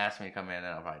 and then ask me to come in, and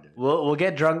I'll probably do it. We'll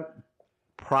get drunk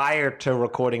prior to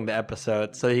recording the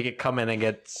episode, so he could come in and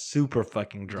get super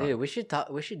fucking drunk. Dude, we should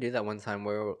do that one time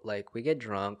where like we get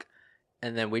drunk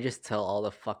and then we just tell all the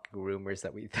fucking rumors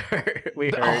that we heard.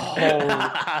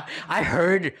 I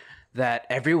heard that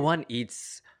everyone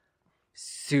eats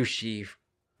sushi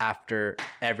after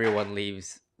everyone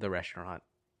leaves the restaurant.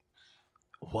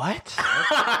 What?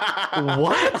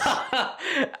 What?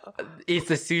 Eats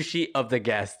the sushi of the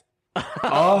guest.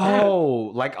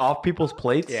 Oh, like off people's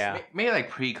plates? Yeah. Maybe like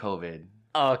pre-COVID.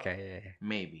 Oh, okay. Yeah.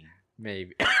 Maybe.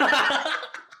 Maybe.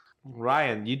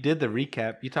 Ryan, you did the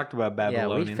recap. You talked about Yeah,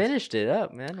 Babylonians. we finished it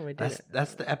up, man. We did it.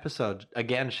 That's the episode.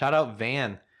 Again, shout out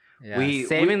Van. Yeah. we-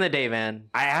 Saving the day, man.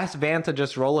 I asked Van to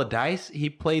just roll a dice. He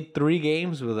played 3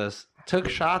 games with us, took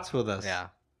shots with us. Yeah.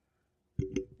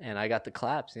 And I got the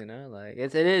claps, like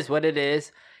it is what it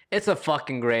is. It's a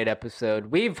fucking great episode.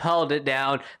 We've held it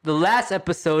down. The last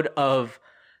episode of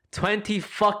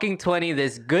 2020,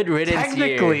 this good riddance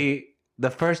year. Technically, the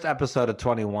first episode of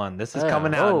 21. This is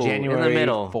coming out in the January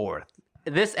middle. 4th.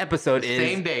 This episode is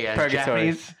Same day as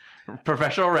purgatory. Japanese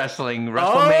professional wrestling,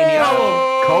 WrestleMania.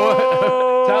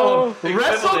 Tell him.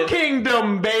 Wrestle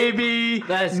Kingdom, baby.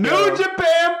 Let's New go.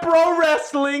 Japan Pro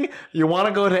Wrestling. You want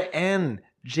to go to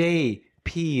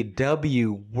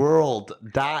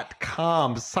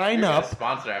njpwworld.com. Sign up.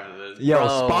 Sponsor after this. Yo,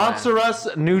 Bro, sponsor us,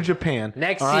 New Japan.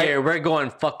 Next All right? year, we're going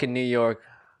fucking New York.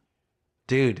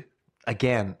 Dude,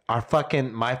 again, my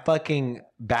fucking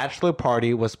bachelor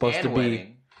party was supposed And to be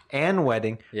wedding. and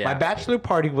wedding. Yeah. My bachelor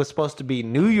party was supposed to be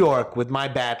New York with my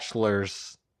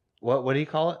bachelors. What do you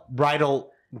call it?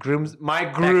 Bridal grooms. My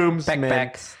groomsmen.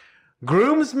 Becks.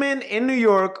 Groomsmen in New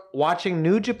York watching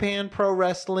New Japan Pro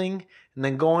Wrestling and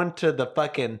then going to the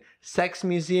fucking sex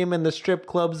museum and the strip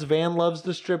clubs. Van loves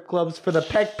the strip clubs for the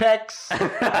pecks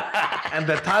and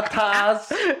the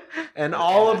tatas and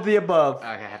all of the above. Okay,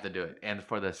 I have to do it. And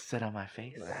for the sit on my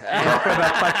face. For the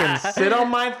fucking sit on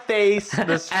my face,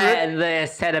 the strip. And the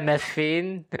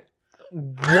acetaminophen.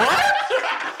 What?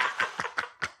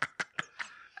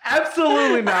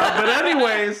 Absolutely not. But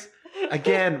anyways,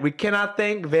 again, we cannot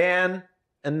thank Van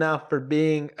enough for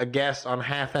being a guest on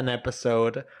half an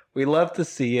episode. We love to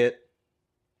see it.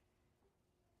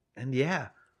 And yeah,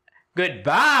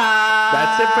 Goodbye.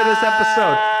 that's it for this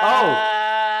episode.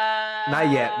 Oh, not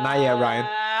yet, Ryan.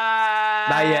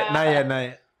 Not yet.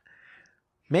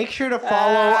 Make sure to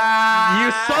follow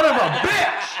you son of a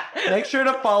bitch. Make sure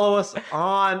to follow us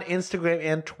on Instagram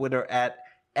and Twitter at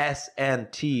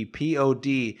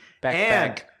SNTPOD.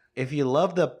 Back. If you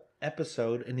love the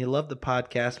episode and you love the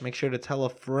podcast, make sure to tell a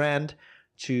friend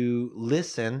to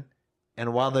listen.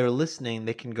 And while they're listening,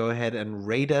 they can go ahead and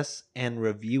rate us and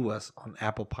review us on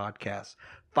Apple Podcasts.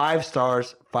 5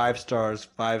 stars, 5 stars,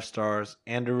 5 stars,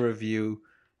 and a review.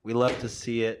 We love to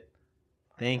see it.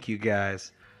 Thank you,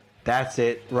 guys. That's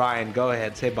it. Ryan, go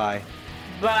ahead. Say bye.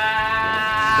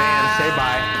 Bye. Van, say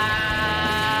bye.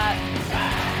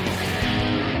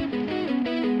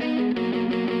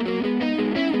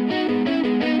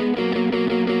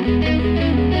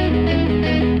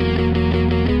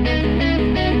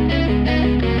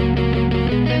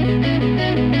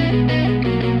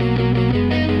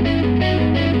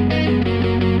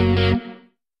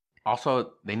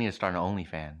 Also, they need to start an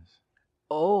OnlyFans.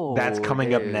 Oh, That's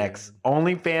coming up dude. next.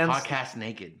 OnlyFans Podcast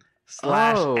naked. /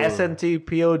 Oh.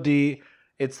 SNTPOD.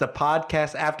 It's the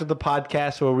podcast after the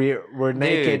podcast where we're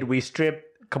naked. Dude. We strip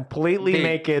completely Dude.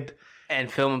 naked.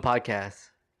 And film and podcast.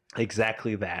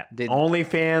 Exactly that. Dude.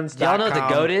 OnlyFans. Do y'all know what the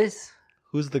goat is?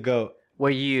 Who's the goat?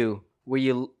 Where you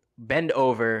bend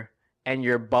over and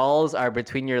your balls are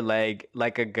between your leg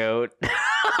like a goat.